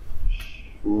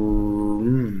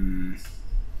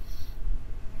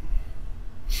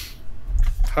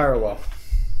 High or low?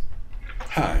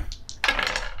 Hi.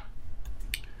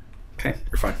 Okay,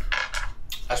 you're fine.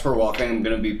 As we're walking, I'm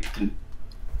going to be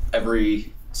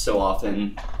every so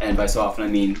often, and by so often I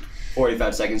mean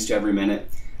 45 seconds to every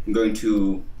minute, I'm going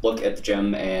to look at the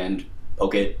gem and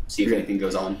poke it, see if anything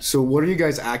goes on. So what are you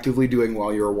guys actively doing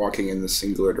while you're walking in this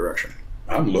singular direction?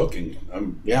 I'm looking.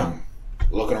 I'm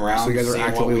looking around. So you guys are seeing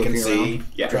actively what we looking can see. around?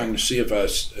 Yeah. trying to see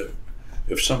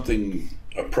if something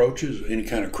approaches, any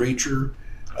kind of creature,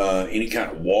 any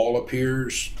kind of wall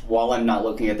appears. While I'm not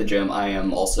looking at the gem, I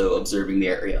am also observing the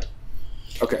area.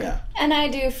 Okay. Yeah. And I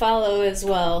do follow as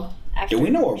well. Do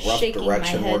we know a rough shaking my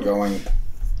direction we're head. going?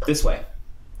 This way.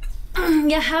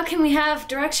 Yeah, how can we have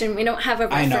direction? We don't have a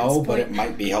I reference know, point. but it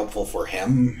might be helpful for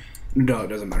him. No, it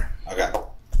doesn't matter. Okay.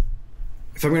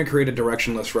 If I'm going to create a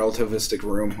directionless relativistic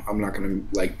room, I'm not going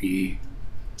to be...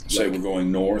 Say we're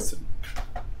going north.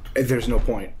 There's no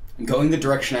point. I'm going the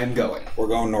direction I'm going. We're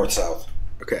going north-south.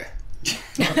 Okay.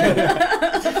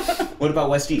 What about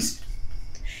west-east?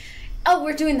 Oh,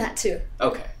 we're doing that too.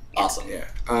 Okay, awesome. Yeah.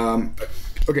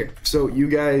 Okay, so you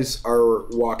guys are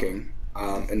walking,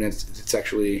 and it's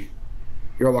actually...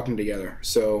 You're all walking together.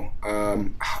 So,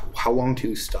 how long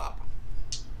to stop?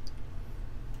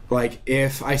 Like,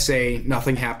 if I say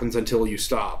nothing happens until you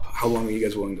stop, how long are you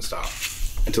guys willing to stop?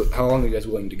 How long are you guys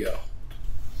willing to go?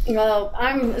 Well,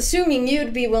 I'm assuming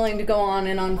you'd be willing to go on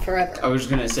and on forever. I was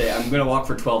going to say, I'm going to walk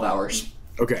for 12 hours.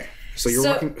 Okay, so you're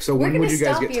walking. So we're when would you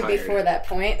guys stop get you tired? before that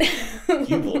point.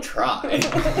 You will try.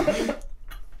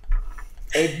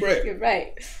 Hey, Brick. You're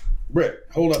right. Brick,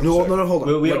 hold up. No, hold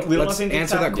on. We don't Let's think it's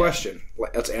answer that happened question.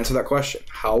 Let's answer that question.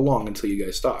 How long until you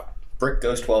guys stop? Brick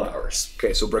goes 12 hours.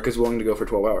 Okay, so Brick is willing to go for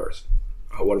 12 hours.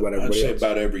 What about I'd everybody say else?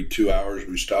 about every 2 hours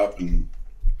we stop and.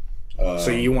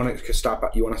 So you want to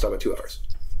stop? You want to stop at 2 hours?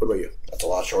 What about you? That's a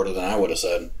lot shorter than I would have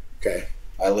said. Okay.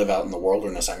 I live out in the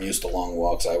wilderness. I'm used to long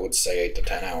walks. I would say 8 to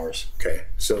 10 hours. Okay.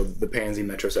 So the pansy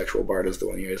metrosexual bard is the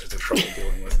one you guys have trouble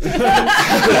dealing with.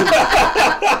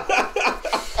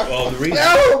 Well, the reason.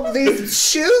 No, these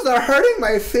shoes are hurting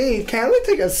my feet. Can't we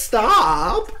take a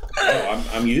stop? No,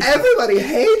 I'm used. Everybody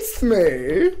hates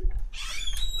me.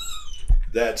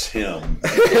 That's him.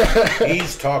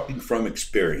 He's talking from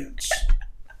experience.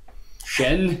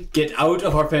 Shen, get out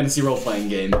of our fantasy role-playing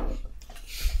game.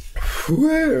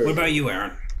 Where? What about you,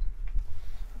 Aaron?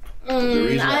 The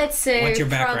reason I'd say What's your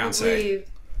background probably,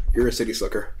 You're a city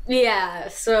slicker. Yeah,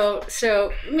 so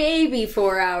maybe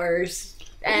 4 hours,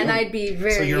 and I'd be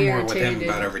very So you're more with irritated. him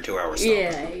about every 2 hours. Stop.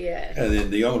 Yeah. And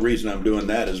then the only reason I'm doing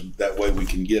that is that way we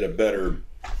can get a better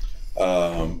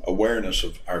awareness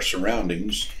of our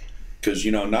surroundings, because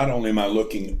not only am I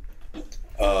looking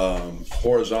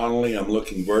horizontally, I'm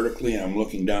looking vertically, I'm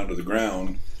looking down to the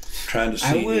ground, trying to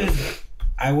see.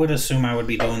 I would assume I would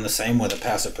be doing the same with a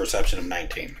passive perception of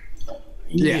 19.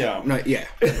 Yeah. No, yeah.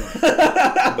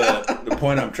 But the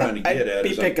point I'm trying to get at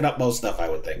is picking up most stuff, I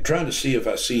would think. I'm trying to see if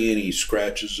I see any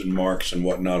scratches and marks and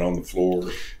whatnot on the floor.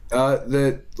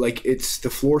 The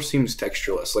floor seems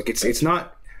textureless. Like it's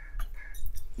not.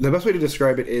 The best way to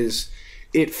describe it is,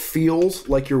 it feels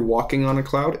like you're walking on a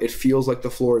cloud. It feels like the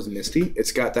floor is misty.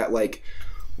 It's got that like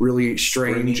really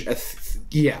strange.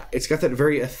 It's got that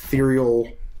very ethereal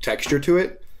texture to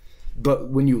it. But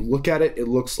when you look at it, it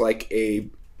looks like a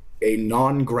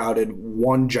non-grouted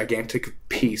one gigantic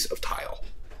piece of tile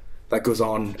that goes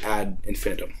on ad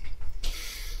infinitum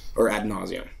or ad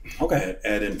nauseum. Okay,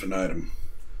 ad infinitum.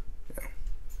 Yeah.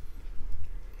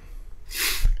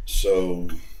 So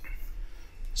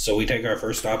we take our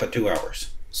first stop at 2 hours.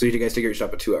 So you guys take your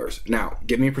stop at 2 hours. Now,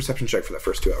 give me a perception check for that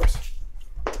first 2 hours.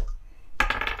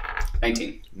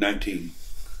 19.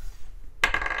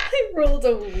 I rolled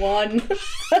a 1.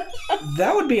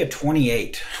 That would be a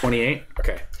 28. 28?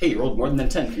 Okay. Hey, you rolled more than a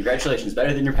 10. Congratulations.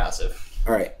 Better than your passive.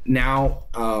 All right. Now,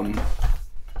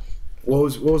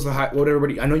 what was the high? What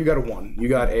everybody? I know you got a 1. You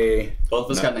got a. Both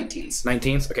of us got 19s.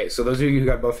 19s? Okay, so those of you who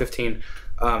got above 15,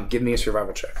 give me a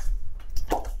survival check.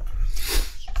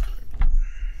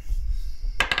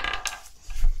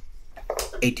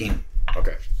 18.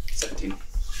 Okay. 17.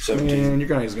 Man, you're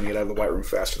gonna get out of the white room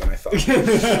faster than I thought.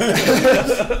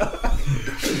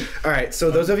 All right, so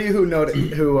those of you who noticed,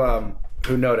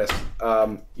 you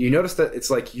notice that it's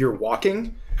like you're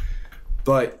walking,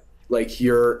 but like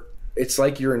it's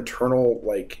like your internal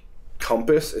like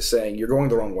compass is saying you're going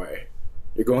the wrong way.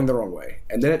 You're going the wrong way,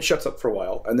 and then it shuts up for a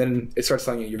while, and then it starts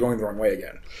telling you you're going the wrong way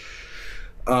again.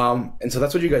 And so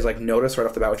that's what you guys like notice right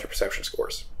off the bat with your perception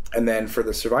scores. And then for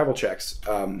the survival checks,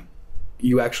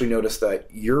 you actually notice that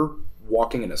you're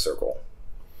walking in a circle.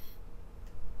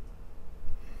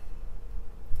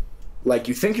 Like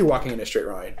you think you're walking in a straight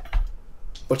line,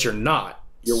 but you're not.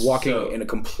 You're walking in a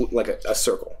complete, like a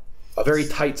circle, a very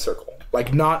tight circle.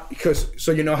 Like not because,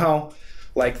 so you know how,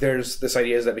 like there's this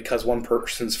idea is that because one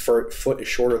person's foot is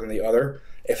shorter than the other,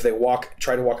 if they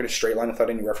try to walk in a straight line without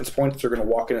any reference points, they're going to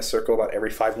walk in a circle about every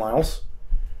 5 miles.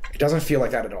 It doesn't feel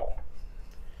like that at all.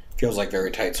 Feels like very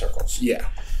tight circles. Yeah.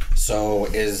 So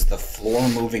is the floor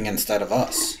moving instead of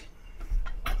us?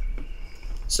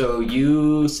 So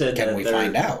you said Can we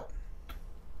find out?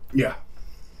 Yeah.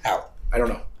 How? I don't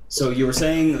know. So you were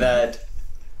saying that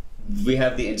we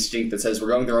have the instinct that says we're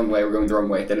going the wrong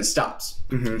way, then it stops.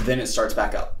 Mm-hmm. Then it starts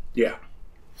back up. Yeah.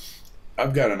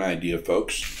 I've got an idea,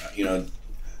 folks. We're...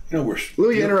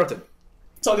 Louis, you interrupted.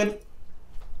 It's all good.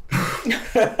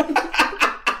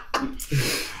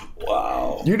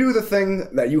 Wow. You do the thing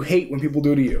that you hate when people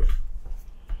do to you.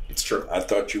 It's true. I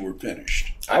thought you were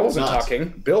finished. I wasn't not. talking.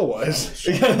 Bill was.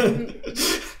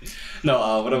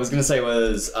 No, what I was going to say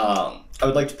was I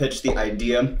would like to pitch the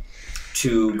idea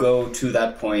to go to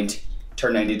that point,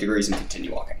 turn 90 degrees, and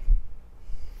continue walking.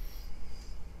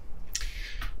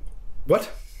 What?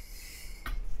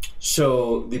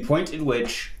 So the point at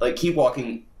which, like, keep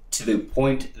walking to the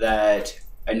point that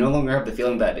I no longer have the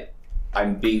feeling that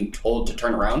I'm being told to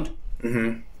turn around.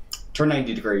 Mm-hmm. Turn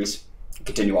 90 degrees,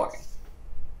 continue walking.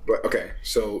 Okay,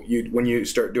 so when you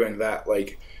start doing that,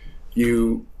 like,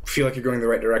 you feel like you're going the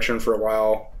right direction for a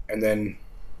while, and then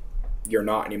you're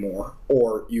not anymore.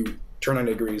 Or you turn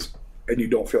 90 degrees, and you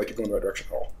don't feel like you're going the right direction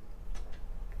at all.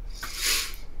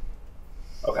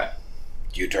 Okay.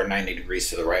 Do you turn 90 degrees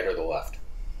to the right or the left?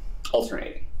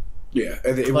 Alternating. Yeah.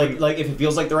 Like if it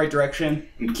feels like the right direction,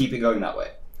 I'm keeping going that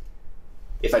way.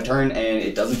 If I turn and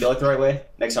it doesn't feel like the right way,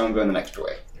 next time I'm going the next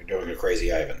way. You're doing a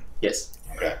crazy Ivan. Yes.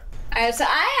 Okay. Alright, so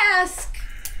I ask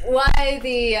why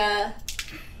the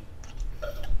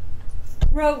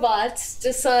robot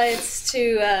decides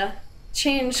to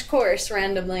change course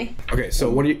randomly. Okay, so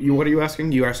what are you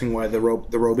asking? You asking why the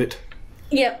robot?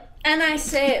 Yep. And I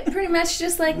say it pretty much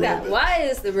just like that. Why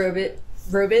is the robot?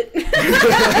 Why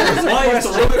is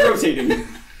the robot rotating?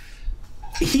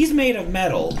 He's made of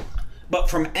metal, but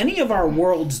from any of our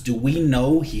worlds, do we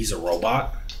know he's a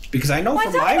robot? Because I know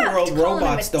from my world,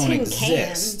 robots don't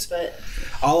exist. But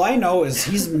all I know is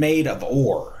he's made of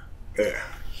ore. Yeah.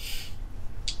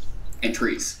 And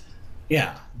trees.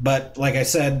 Yeah, but like I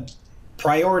said,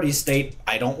 priority state,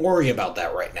 I don't worry about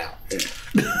that right now.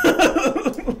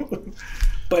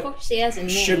 But of course he has a name.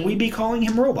 should we be calling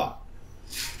him Robot?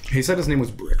 He said his name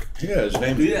was Brick. Yeah, his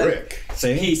name is Rick.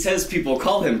 See? He says people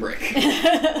call him Brick.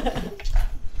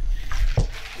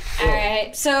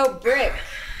 Alright, so Brick,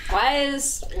 Why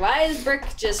is Brick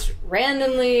just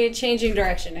randomly changing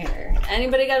direction here?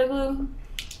 Anybody got a clue?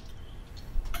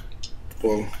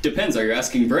 Well, Depends. Are you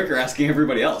asking Brick or asking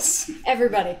everybody else?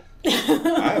 Everybody.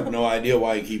 I have no idea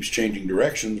why he keeps changing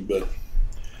directions, but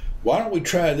why don't we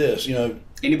try this? You know,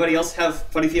 Anybody else have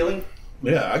funny feeling?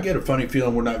 yeah, I get a funny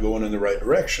feeling we're not going in the right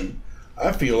direction.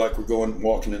 I feel like we're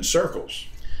walking in circles.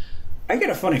 I get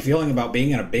a funny feeling about being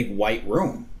in a big white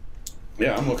room.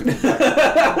 Yeah, I'm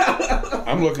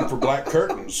looking for black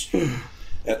curtains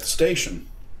at the station.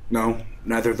 no,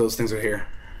 neither of those things are here.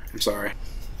 I'm sorry.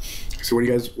 So what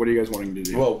are you guys wanting to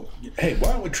do? Well, hey,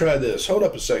 why don't we try this? Hold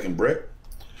up a second, Brick.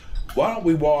 Why don't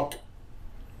we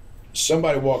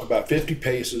somebody walk about 50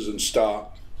 paces and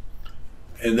stop,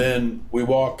 and then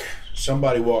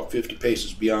somebody walk 50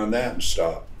 paces beyond that and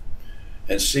stop,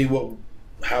 and see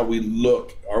how we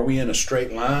look. Are we in a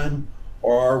straight line,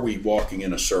 or are we walking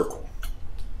in a circle?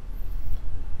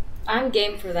 I'm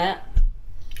game for that.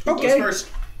 Who goes Okay. first?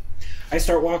 I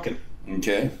start walking.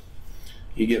 Okay.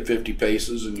 You get 50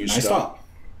 paces and you I stop.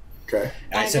 Okay.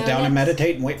 And I I sit go down and next.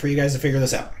 meditate and wait for you guys to figure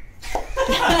this out.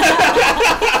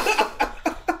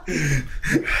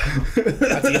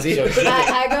 That's easy.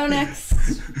 I go next.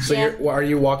 So Yeah. are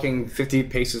you walking 50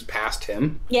 paces past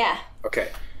him? Yeah. Okay.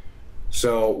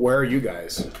 So where are you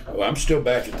guys? Well, I'm still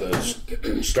back at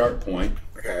the start point.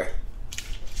 Okay.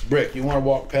 Brick, you want to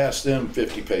walk past them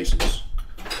 50 paces.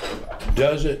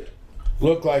 Does it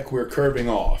look like we're curving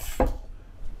off?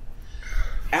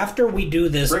 After we do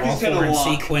this Rick is all gonna four in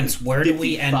walk sequence, where do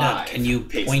we end up? 55 Can you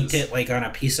point paces. it like on a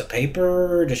piece of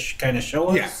paper to kind of show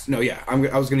us? Yeah. No. Yeah. I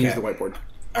was going to use Okay. the whiteboard.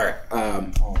 All right.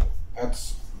 Oh,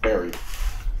 That's buried.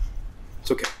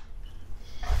 it's okay.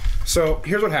 So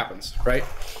here's what happens, right?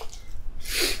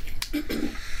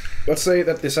 Let's say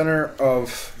that the center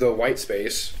of the white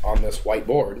space on this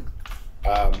whiteboard,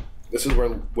 this is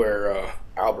where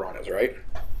Albron is, right?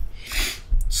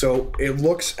 So it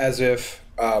looks as if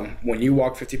when you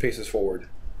walk 50 paces forward,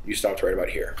 you stopped right about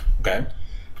here. Okay.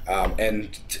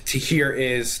 And to here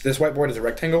is, this whiteboard is a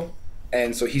rectangle,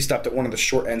 and so he stopped at one of the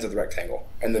short ends of the rectangle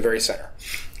in the very center.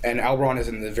 And Albron is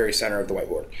in the very center of the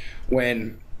whiteboard.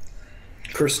 When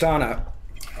Kistara.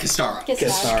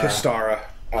 Kistara,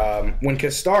 when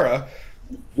Kistara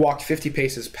walked 50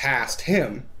 paces past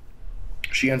him,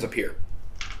 she ends up here,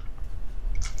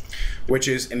 which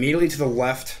is immediately to the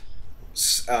left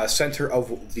center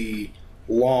of the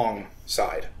long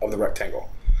side of the rectangle.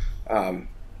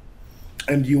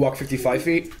 And you walk 55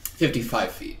 feet,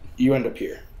 55 feet. you end up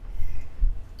here,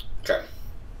 Okay.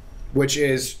 which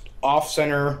is off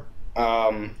center.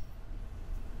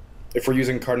 If we're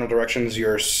using cardinal directions,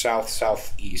 you're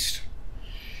south-southeast,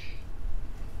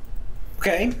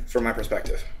 Okay. from my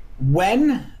perspective.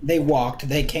 When they walked,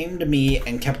 they came to me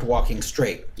and kept walking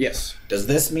straight. Yes. Does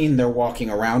this mean they're walking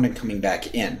around and coming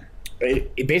back in?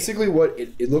 Basically what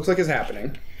it looks like is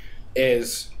happening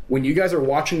is when you guys are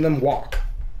watching them walk,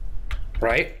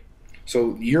 right?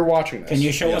 So you're watching this. Can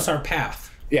you show us our path?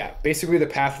 Yeah, basically the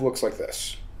path looks like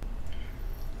this.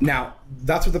 Now,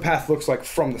 that's what the path looks like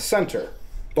from the center,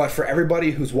 but for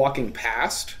everybody who's walking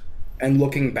past and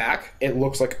looking back, it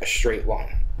looks like a straight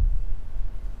line.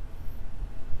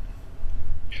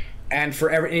 And for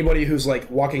anybody who's like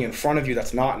walking in front of you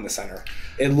that's not in the center,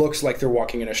 it looks like they're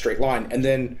walking in a straight line, and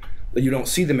then you don't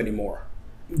see them anymore.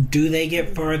 Do they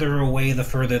get farther away the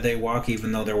further they walk,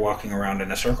 even though they're walking around in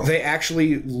a circle? They actually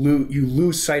you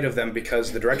lose sight of them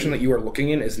because the direction that you are looking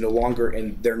in is no longer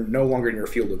they're no longer in your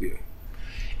field of view.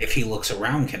 If he looks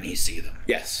around, can he see them?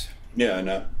 Yes. Yeah, I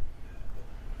know.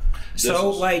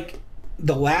 So, is- like,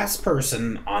 the last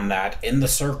person on that in the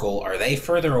circle, are they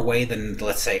further away than,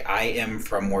 let's say, I am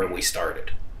from where we started?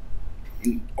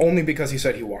 Only because he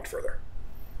said he walked further.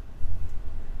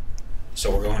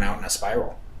 So we're going out in a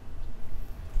spiral.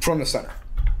 From the center.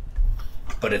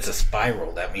 But it's a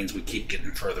spiral. That means we keep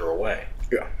getting further away.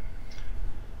 Yeah.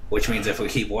 Which means if we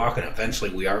keep walking, eventually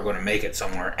we are going to make it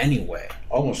somewhere anyway.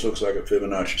 Almost looks like a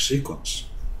Fibonacci sequence.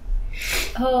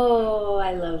 Oh,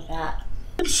 I love that.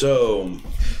 So,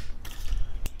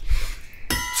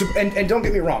 And don't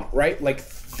get me wrong, right? Like,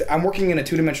 I'm working in a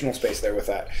two-dimensional space there with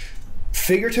that.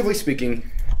 Figuratively speaking,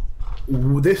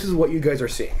 this is what you guys are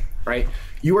seeing, right?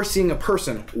 You are seeing a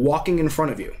person walking in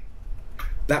front of you.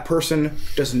 That person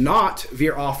does not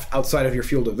veer off outside of your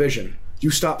field of vision. You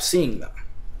stop seeing them.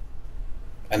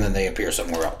 And then they appear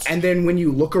somewhere else. And then when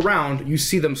you look around, you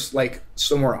see them, like,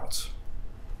 somewhere else.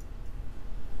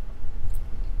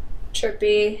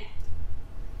 Trippy.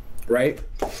 Right?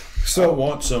 I So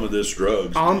want some of this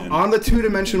drugs. man. on the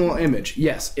two-dimensional image,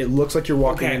 yes, it looks like you're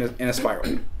walking Okay. in a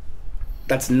spiral.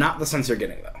 That's not the sense you're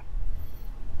getting,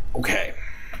 though. Okay.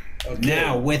 Okay.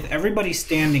 Now, with everybody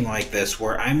standing like this,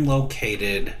 where I'm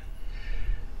located,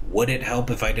 would it help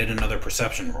if I did another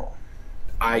perception roll?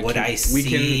 I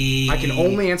can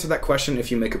only answer that question if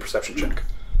you make a perception check.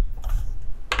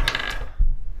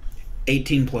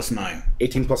 18 plus 9.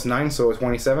 18 plus 9, so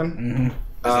 27. Mm-hmm. Is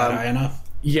that high enough?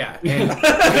 Yeah. And no,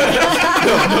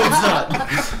 it's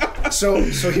not.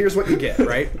 So here's what you get,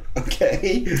 right?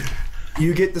 Okay.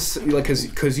 You get this, like,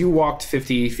 because you walked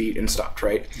 50 feet and stopped,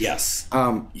 right? Yes.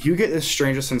 You get this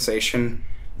strange sensation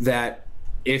that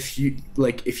if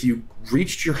you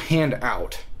reached your hand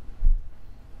out,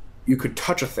 you could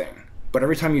touch a thing, but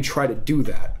every time you try to do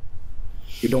that,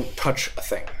 you don't touch a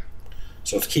thing.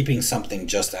 So it's keeping something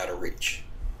just out of reach.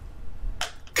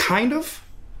 Kind of.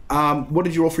 What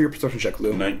did you roll for your perception check,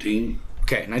 Lou? 19.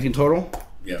 Okay, 19 total.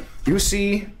 Yeah. You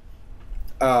see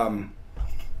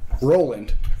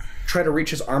Roland try to reach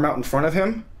his arm out in front of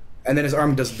him, and then his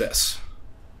arm does this.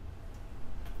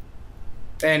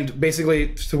 And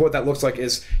basically, so what that looks like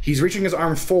is he's reaching his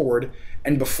arm forward,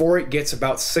 and before it gets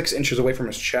about 6 inches away from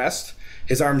his chest,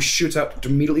 his arm shoots out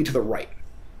immediately to the right.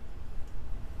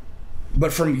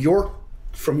 But from your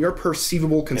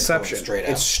perceivable conception,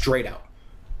 it's straight out.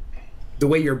 The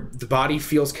way the body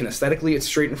feels kinesthetically, it's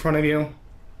straight in front of you.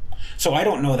 So I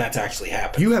don't know that's actually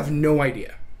happening. You have no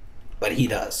idea. But he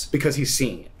does. Because he's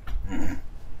seeing it. Mm-hmm.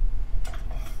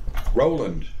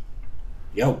 Roland.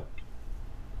 Yo.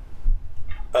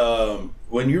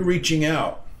 When you're reaching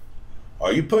out,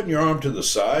 are you putting your arm to the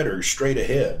side or straight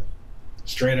ahead?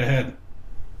 Straight ahead.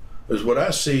 Because what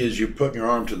I see is you're putting your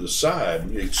arm to the side.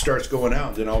 It starts going out,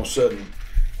 and then all of a sudden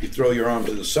you throw your arm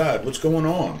to the side. What's going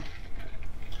on?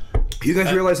 You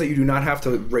guys realize that you do not have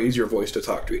to raise your voice to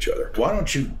talk to each other. Why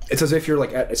don't you... It's as if you're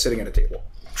like sitting at a table.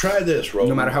 Try this, Roland.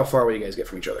 No matter how far away you guys get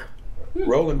from each other.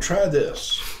 Roland, try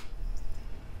this.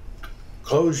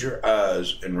 Close your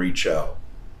eyes and reach out.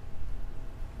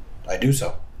 I do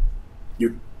so.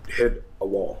 You hit a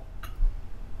wall.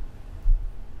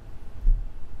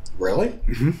 Really?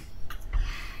 Mm-hmm.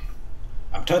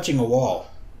 I'm touching a wall.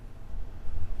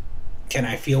 Can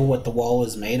I feel what the wall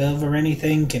is made of or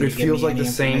anything? Can it feels like the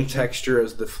same texture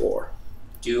as the floor.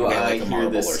 Do I hear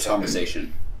this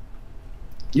conversation?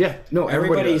 Yeah, no,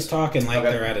 everybody's talking like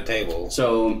they're at a table.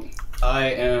 So I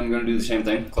am going to do the same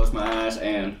thing. Close my eyes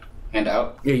and hand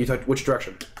out. Yeah, you touch which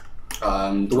direction?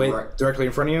 The way directly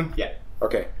in front of you? Yeah.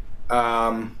 Okay.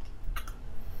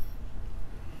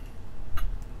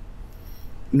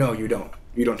 No, you don't.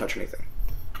 You don't touch anything.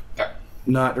 Okay.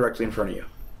 Not directly in front of you.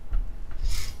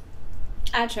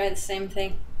 I try the same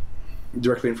thing.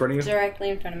 Directly in front of you? Directly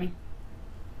in front of me.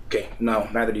 Okay, no,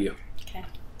 neither do you. Okay.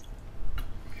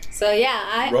 So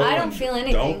yeah, Roland, I don't feel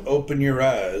anything. Don't open your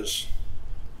eyes.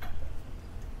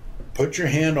 Put your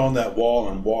hand on that wall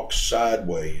and walk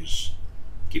sideways.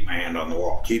 Keep my hand on the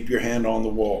wall. Keep your hand on the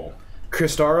wall.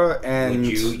 Kristara and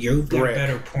you've got Rick. a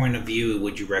better point of view.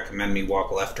 Would you recommend me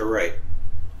walk left or right?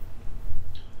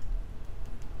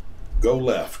 Go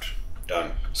left.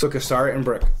 Done. So Kristara and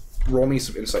Brick, roll me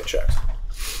some insight checks.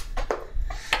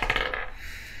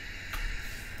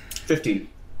 15.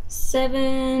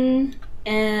 7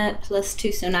 plus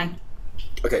 2, so 9.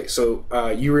 Okay, so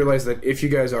you realize that if you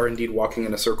guys are indeed walking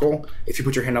in a circle, if you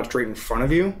put your hand out straight in front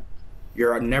of you,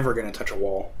 you're never going to touch a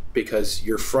wall because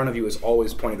your front of you is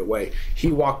always pointed away.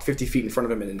 He walked 50 feet in front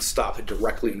of him and then stopped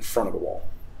directly in front of the wall.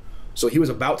 So he was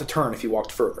about to turn if he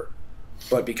walked further.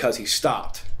 But because he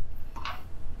stopped,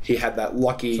 he had that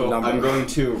lucky number. I'm going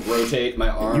to rotate my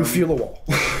arm. You feel the wall.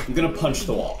 I'm going to punch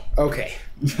the wall. Okay.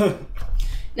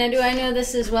 Now, do I know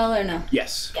this as well or no?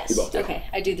 Yes. Yes. You both do. Okay,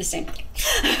 I do the same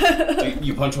thing.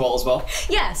 You punch a wall as well?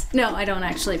 Yes. No, I don't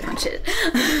actually punch it.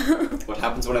 What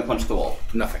happens when I punch the wall?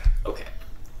 Nothing. Okay.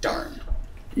 Darn.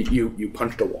 You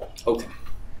punched a wall. Okay.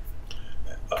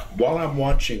 While I'm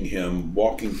watching him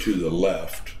walking to the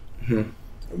left,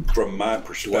 from my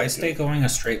perspective... Do I stay going a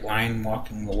straight line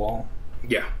walking the wall?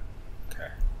 Yeah. Okay.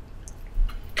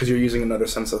 Because you're using another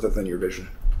sense other than your vision.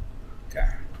 Okay.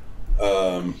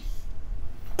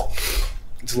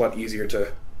 It's a lot easier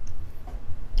to...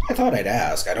 I thought I'd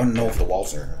ask. I don't know if the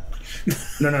walls are...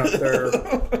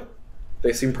 No,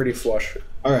 they seem pretty flush.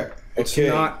 All right.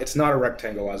 It's not a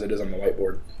rectangle as it is on the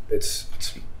whiteboard. It's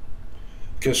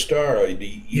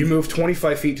Kristara, you move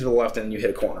 25 feet to the left and you hit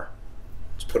a corner.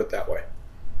 Let's put it that way.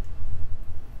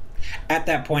 At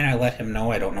that point, I let him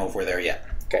know I don't know if we're there yet.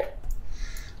 Okay.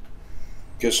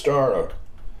 Kristara,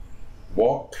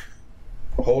 walk,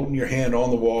 holding your hand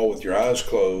on the wall with your eyes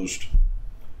closed.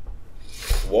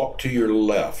 Walk to your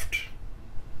left.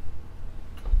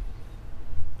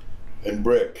 And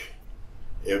Brick,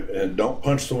 and don't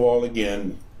punch the wall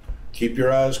again. Keep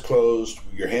your eyes closed,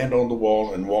 your hand on the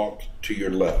wall, and walk to your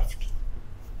left.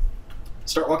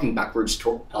 Start walking backwards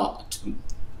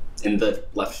in the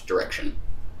left direction.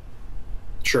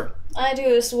 Sure. I do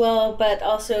as well, but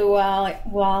also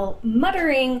while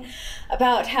muttering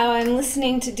about how I'm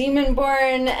listening to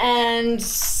Demonborn and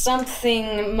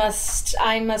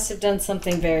I must have done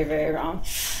something very, very wrong.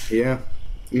 Yeah.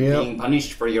 Yeah. Being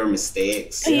punished for your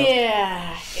mistakes.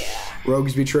 Yeah.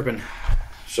 Rogues be tripping.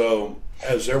 So,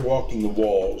 as they're walking the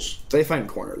walls, They find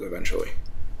corners eventually.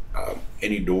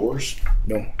 any doors?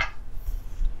 No.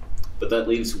 But that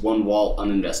leaves one wall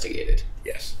uninvestigated.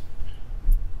 Yes.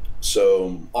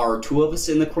 So, Are two of us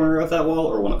in the corner of that wall,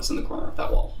 or one of us in the corner of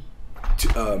that wall?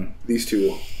 These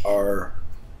two are...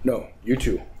 No, you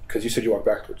two. Because you said you walk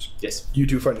backwards. Yes. You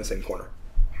two find the same corner.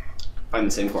 Find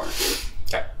the same corner.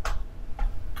 Okay.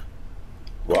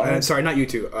 Sorry, not you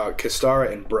two.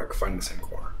 Kistara and Brick find the same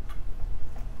corner.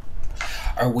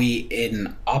 Are we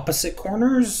in opposite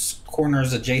corners?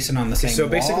 Corners adjacent on the same So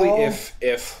basically, wall? if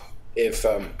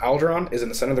Alderon is in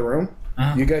the center of the room,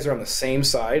 you guys are on the same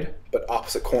side, but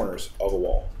opposite corners of a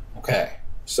wall. Okay.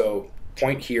 So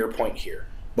point here, point here.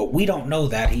 But we don't know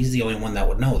that. He's the only one that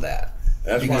would know that.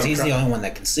 Because he's the only one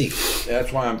that can see.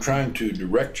 that's why I'm trying to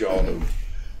direct y'all to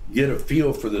get a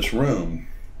feel for this room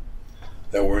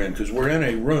that we're in. Because we're in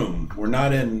a room. We're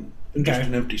not in just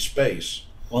an empty space.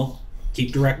 Well,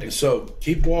 keep directing. So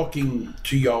keep walking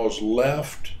to y'all's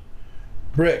left.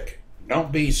 Brick,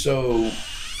 don't be so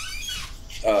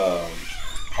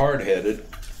hard-headed.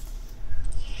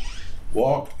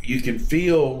 Walk. You can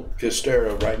feel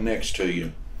Kistara right next to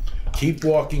you. Keep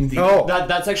walking the... Oh,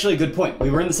 That's actually a good point. We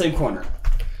were in the same corner.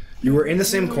 you were in the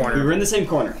same corner. We were in the same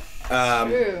corner.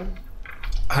 True.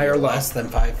 High or low? Less than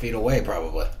 5 feet away,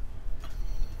 probably.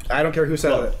 I don't care who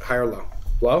said Low. it. High or low?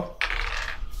 Low?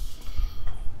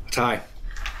 Tie.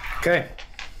 Okay.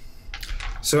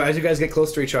 So as you guys get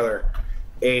close to each other,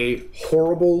 a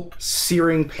horrible,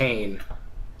 searing pain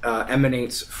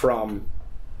emanates from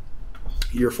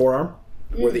your forearm,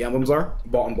 where the emblems are,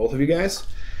 on both of you guys.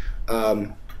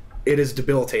 It is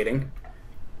debilitating,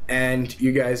 and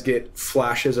you guys get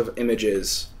flashes of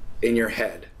images in your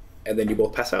head, and then you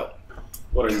both pass out.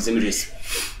 What are these images?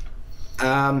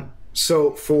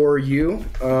 So for you,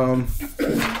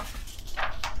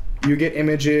 you get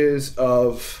images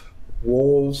of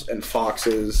wolves and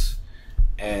foxes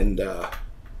and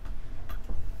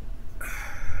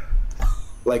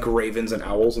like ravens and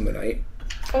owls in the night.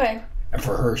 Okay. And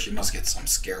for her, she must get some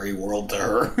scary world to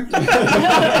her.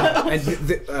 And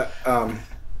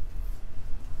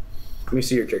let me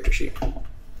see your character sheet.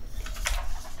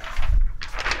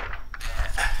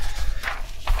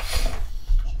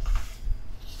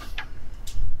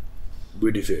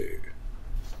 What do you think?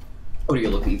 What are you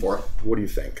looking for? What do you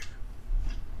think?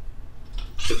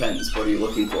 Depends. What are you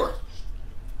looking for?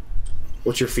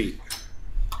 What's your feet?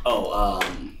 Oh,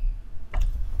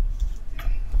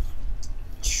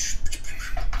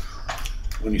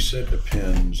 When you said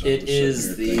depends... it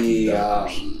is the, don't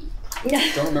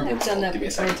remember I've what it's done called. that Give me a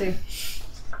before second.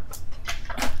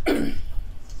 too.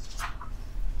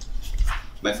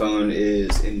 My phone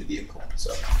is in the vehicle,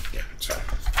 so. Yeah, sorry.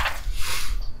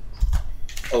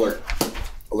 Alert.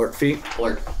 Alert feet.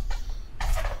 Alert.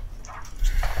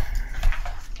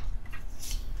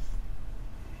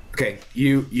 Okay,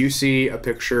 you see a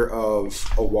picture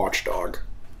of a watchdog,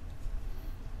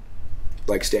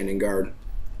 like standing guard,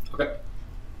 Okay.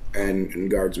 and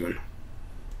guardsmen.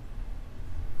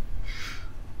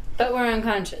 But we're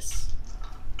unconscious.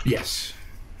 Yes,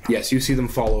 you see them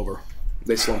fall over.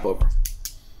 They slump over.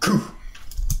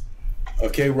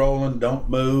 Okay, Roland, don't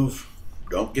move.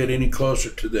 Don't get any closer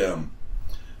to them.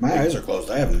 My eyes are closed.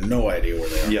 I have no idea where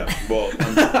they are. Yeah, well,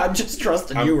 I'm just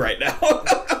trusting you right now.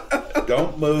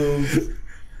 don't move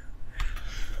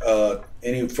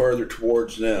any further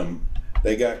towards them.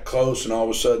 They got close, and all of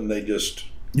a sudden they just...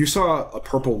 You saw a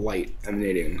purple light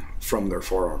emanating from their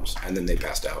forearms, and then they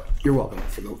passed out. You're welcome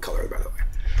for the color, by the way.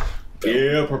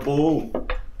 Yeah, purple.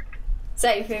 Is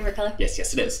that your favorite color? Yes,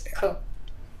 it is. Cool.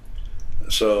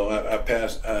 So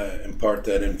I impart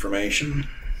that information.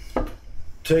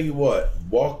 Tell you what,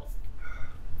 walk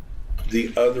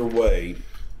the other way,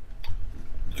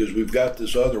 because we've got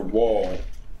this other wall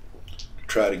to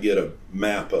try to get a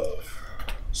map of,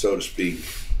 so to speak.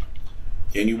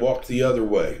 Can you walk the other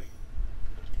way?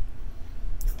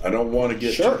 I don't want to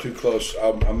get too close.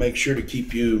 I'll make sure to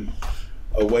keep you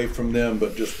away from them,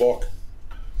 but just walk,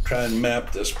 try and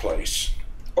map this place.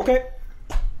 Okay.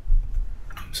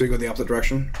 So you go the opposite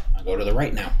direction? I'll go to the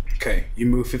right now. Okay, you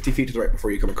move 50 feet to the right before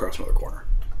you come across another corner.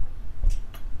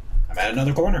 I'm at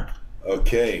another corner.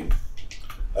 Okay.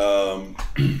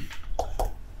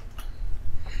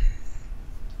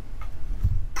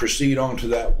 proceed onto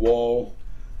that wall.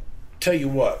 Tell you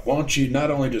what, why don't you not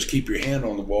only just keep your hand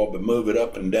on the wall, but move it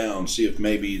up and down, see if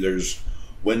maybe there's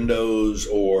windows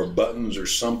or buttons or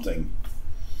something.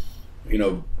 You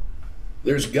know,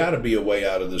 there's got to be a way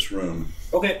out of this room.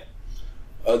 Okay.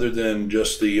 Other than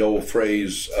just the old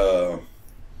phrase,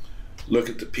 look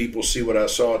at the people, see what I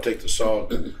saw, take the saw,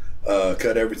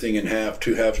 cut everything in half,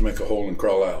 2 halves make a hole and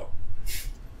crawl out.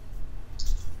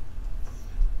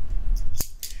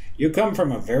 You come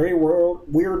from a very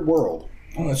weird world.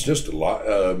 Well, it's just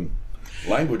a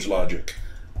language logic.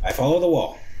 I follow the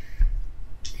wall.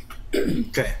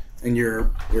 Okay, and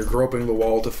you're groping the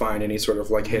wall to find any sort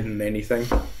of like hidden anything.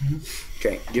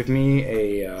 Okay, give me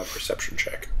a perception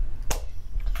check.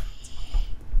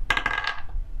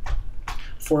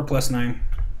 4 plus 9,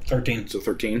 13. So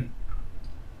 13.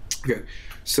 Okay,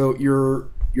 so you're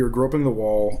groping the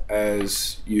wall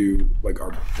as you like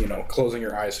are closing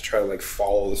your eyes to try to like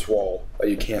follow this wall that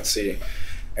you can't see,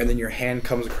 and then your hand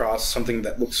comes across something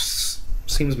that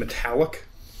seems metallic.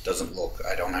 Doesn't look.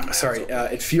 I don't have my Sorry,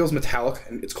 it feels metallic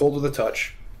and it's cold to the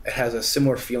touch. It has a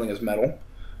similar feeling as metal,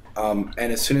 and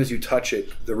as soon as you touch it,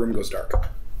 the room goes dark.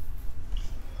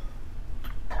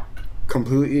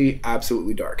 Completely,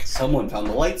 absolutely dark. Someone found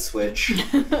the light switch.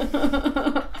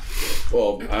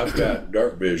 Well, I've got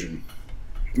dark vision.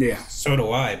 Yeah. So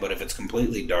do I, but if it's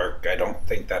completely dark, I don't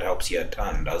think that helps you a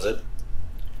ton, does it?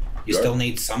 You still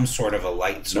need some sort of a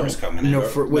light source coming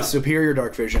in. With superior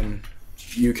dark vision,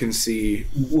 you can see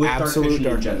absolute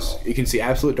darkness. You can see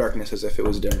absolute darkness as if it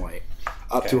was dim light,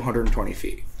 up to 120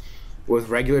 feet. With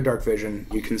regular dark vision,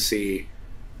 you can see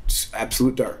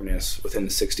absolute darkness within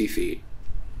 60 feet,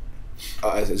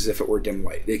 as if it were dim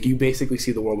light. Like, you basically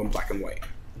see the world in black and white.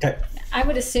 Okay. I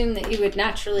would assume that you would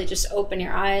naturally just open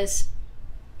your eyes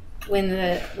when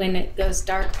it goes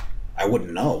dark. I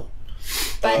wouldn't know.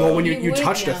 But Well, when you would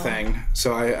touched know. a thing,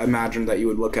 so I imagine that you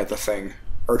would look at the thing,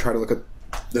 or try to look at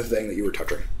the thing that you were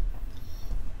touching.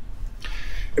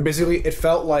 It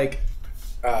felt like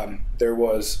there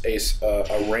was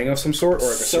a ring of some sort, or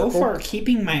like a So circle. far,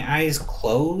 keeping my eyes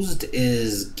closed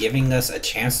is giving us a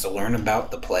chance to learn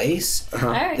about the place. All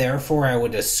right. Therefore, I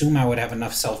would assume I would have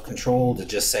enough self-control to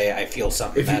just say I feel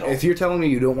something metal. If you're telling me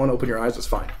you don't want to open your eyes, it's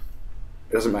fine.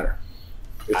 It doesn't matter.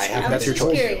 I have that's your just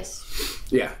choice. curious.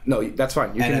 Yeah, no, that's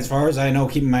fine. You And can, as far as I know,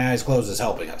 keeping my eyes closed is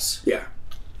helping us. yeah,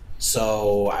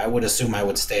 So I would assume I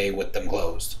would stay with them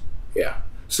closed. yeah.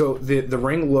 So the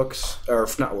ring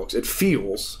it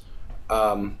feels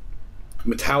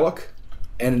metallic,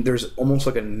 and there's almost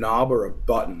like a knob or a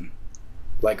button,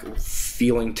 like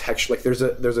feeling texture. Like there's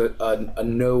a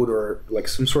node or like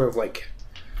some sort of like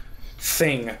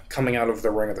thing coming out of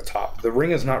the ring at the top. The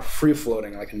ring is not free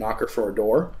floating like a knocker for a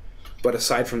door, but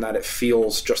aside from that, it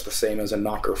feels just the same as a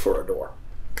knocker for a door.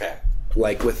 Okay.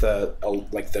 Like with the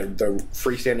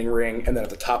freestanding ring, and then at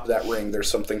the top of that ring, there's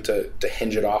something to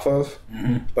hinge it off of,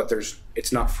 but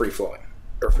it's not free flowing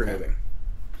or free moving.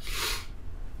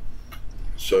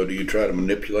 So do you try to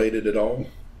manipulate it at all?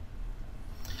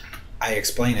 I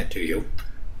explain it to you.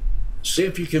 See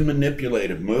if you can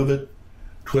manipulate it. Move it,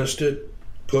 twist it,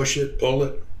 push it, pull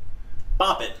it.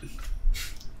 Bop it.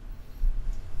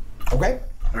 Okay.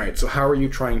 All right. So how are you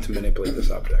trying to manipulate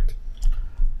this object?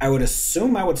 I would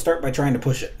assume I would start by trying to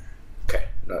push it. Okay.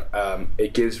 No,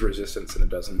 it gives resistance, and it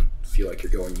doesn't feel like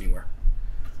you're going anywhere.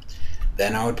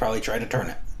 Then I would probably try to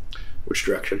turn it. Which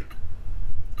direction?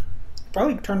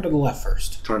 Probably turn to the left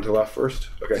first, Turn to the left first.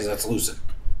 because Okay. that's loosened.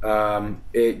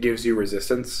 It gives you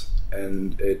resistance,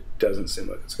 and it doesn't seem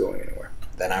like it's going anywhere.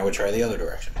 Then I would try the other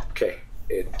direction. Okay.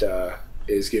 It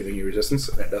is giving you resistance,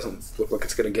 and it doesn't look like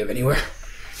it's going to give anywhere.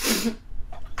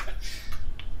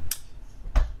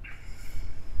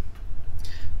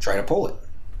 Try to pull it.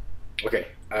 Okay.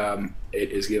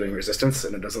 It is giving resistance,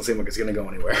 and it doesn't seem like it's going to go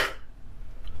anywhere.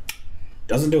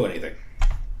 Doesn't do anything.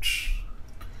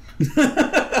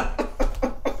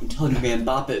 I'm telling you, man,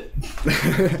 bop it.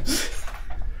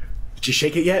 Did you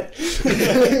shake it yet?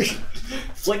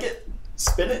 Flick it.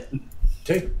 Spin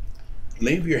it.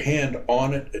 Leave your hand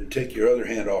on it and take your other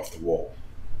hand off the wall.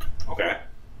 Okay.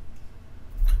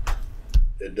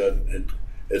 It doesn't.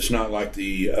 It's not like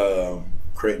the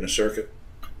creating a circuit.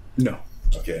 No.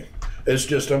 Okay. I'm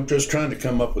just trying to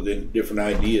come up with different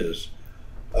ideas.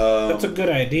 That's a good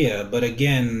idea, but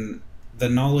again, the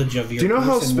knowledge of your Do you know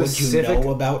how person, would specific- you know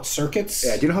about circuits?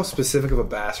 Yeah, do you know how specific of a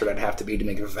bastard I'd have to be to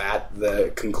make that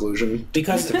the conclusion?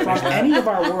 Because from any of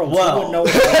our worlds, Well. we would know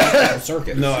about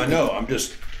circuits. No, I know. I'm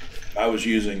just I was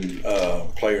using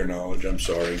player knowledge. I'm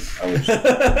sorry. I was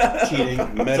Cheating.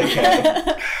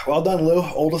 metagame. Well done, Lou.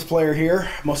 Oldest player here,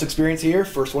 most experience here,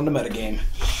 first one to metagame.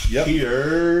 Yep.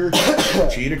 Cheater.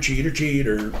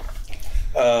 Cheater.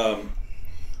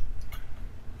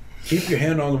 Keep your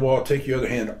hand on the wall. Take your other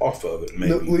hand off of it,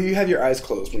 maybe. Will you have your eyes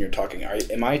closed when you're talking?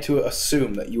 Am I to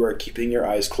assume that you are keeping your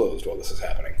eyes closed while this is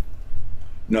happening?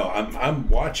 No, I'm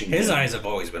watching. His him. eyes have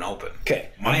always been open. Okay.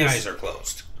 My eyes are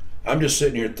closed. I'm just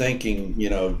sitting here thinking,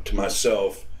 to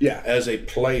myself, Yeah. as a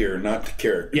player, not the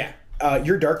character. Yeah.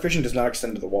 Your dark vision does not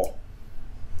extend to the wall.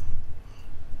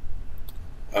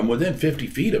 I'm within 50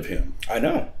 feet of him. I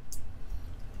know.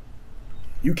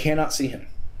 You cannot see him.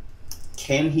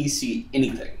 Can he see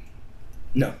anything?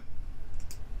 No.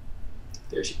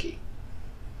 There's your key.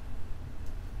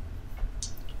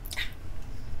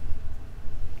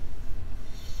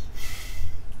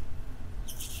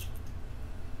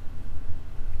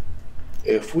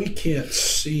 If we can't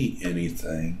see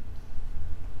anything,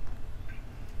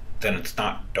 Then it's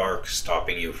not dark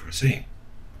stopping you from seeing.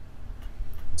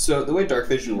 So the way dark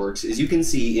vision works is you can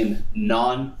see in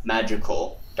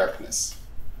non-magical darkness.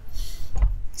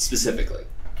 Specifically.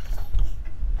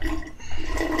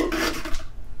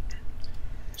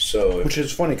 so Which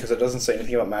is funny because it doesn't say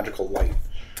anything about magical light.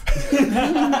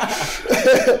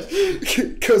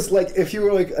 Because, if you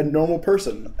were, a normal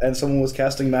person and someone was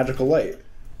casting magical light,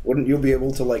 wouldn't you be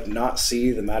able to, not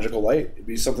see the magical light? It'd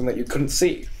be something that you couldn't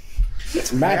see.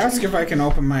 It's magic. Ask if I can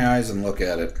open my eyes and look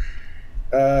at it.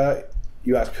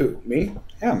 You ask who? Me?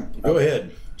 Yeah. go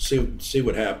ahead. See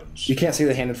what happens. You can't see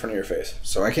the hand in front of your face.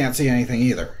 So I can't see anything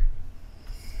either.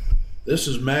 This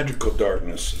is magical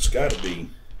darkness. It's got to be.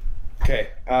 Okay.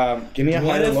 Give me a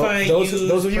What higher if low. I Those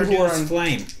use of you who are produce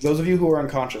flame? those of you who are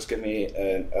unconscious, give me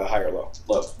a higher low.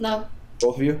 Low. No.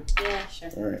 Both of you. Yeah, sure.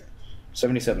 All right.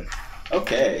 77.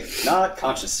 Okay. Not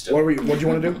conscious still. What do you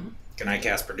want to do? Can I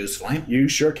cast produce flame? You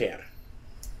sure can.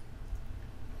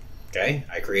 Okay.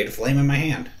 I create a flame in my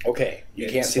hand. Okay. You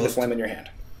It's can't see the supposed to- flame in your hand.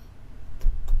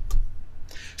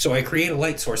 So I create a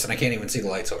light source and I can't even see the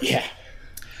light source. Yeah.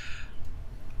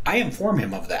 I inform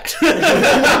him of that.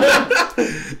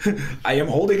 I am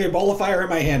holding a ball of fire in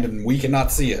my hand and we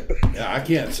cannot see it. Yeah, I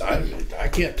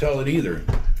can't tell it either.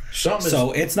 Something.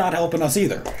 So it's not helping us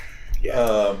either.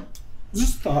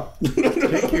 Just thought.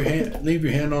 Take your hand. Leave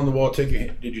your hand on the wall. Take your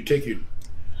hand. Did he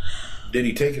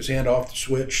take his hand off the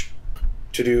switch?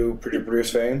 To do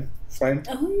produce flame?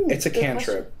 Oh, It's a good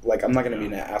cantrip. I'm not going to be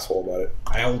an asshole about it.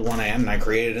 I hold one hand and I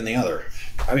create it in the other.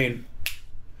 I mean,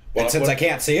 And since I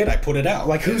can't see it, I put it out.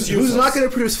 who's not going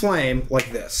to produce flame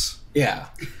like this? Yeah.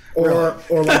 Or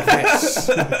like this?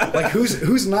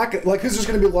 who's not who's just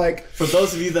going to be like, For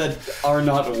those of you that are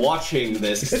not watching the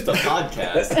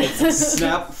podcast, it's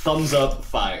snap, thumbs up,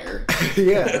 fire.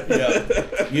 yeah.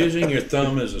 Yeah. Using your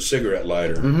thumb as a cigarette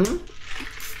lighter. Mm-hmm.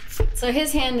 So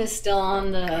his hand is still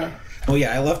on the. Well,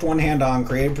 yeah, I left one hand on,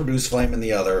 created produce flame in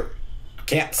the other.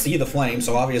 Can't see the flame,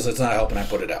 so obviously it's not helping. I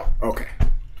put it out. Okay.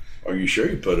 Are you sure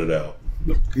you put it out?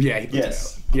 Yeah. He puts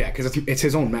Yes. it out. Yeah, because it's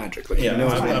his own magic. He Yeah,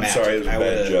 knows I'm it. magic. sorry. It was a I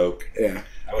bad would've- joke. Yeah.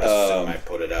 I would assume I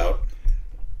put it out.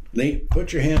 Nate,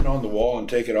 put your hand on the wall and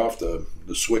take it off the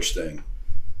switch thing.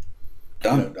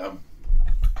 Done.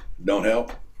 Don't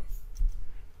help.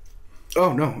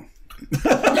 Oh, no.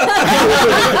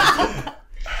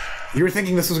 You were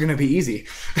thinking this was going to be easy.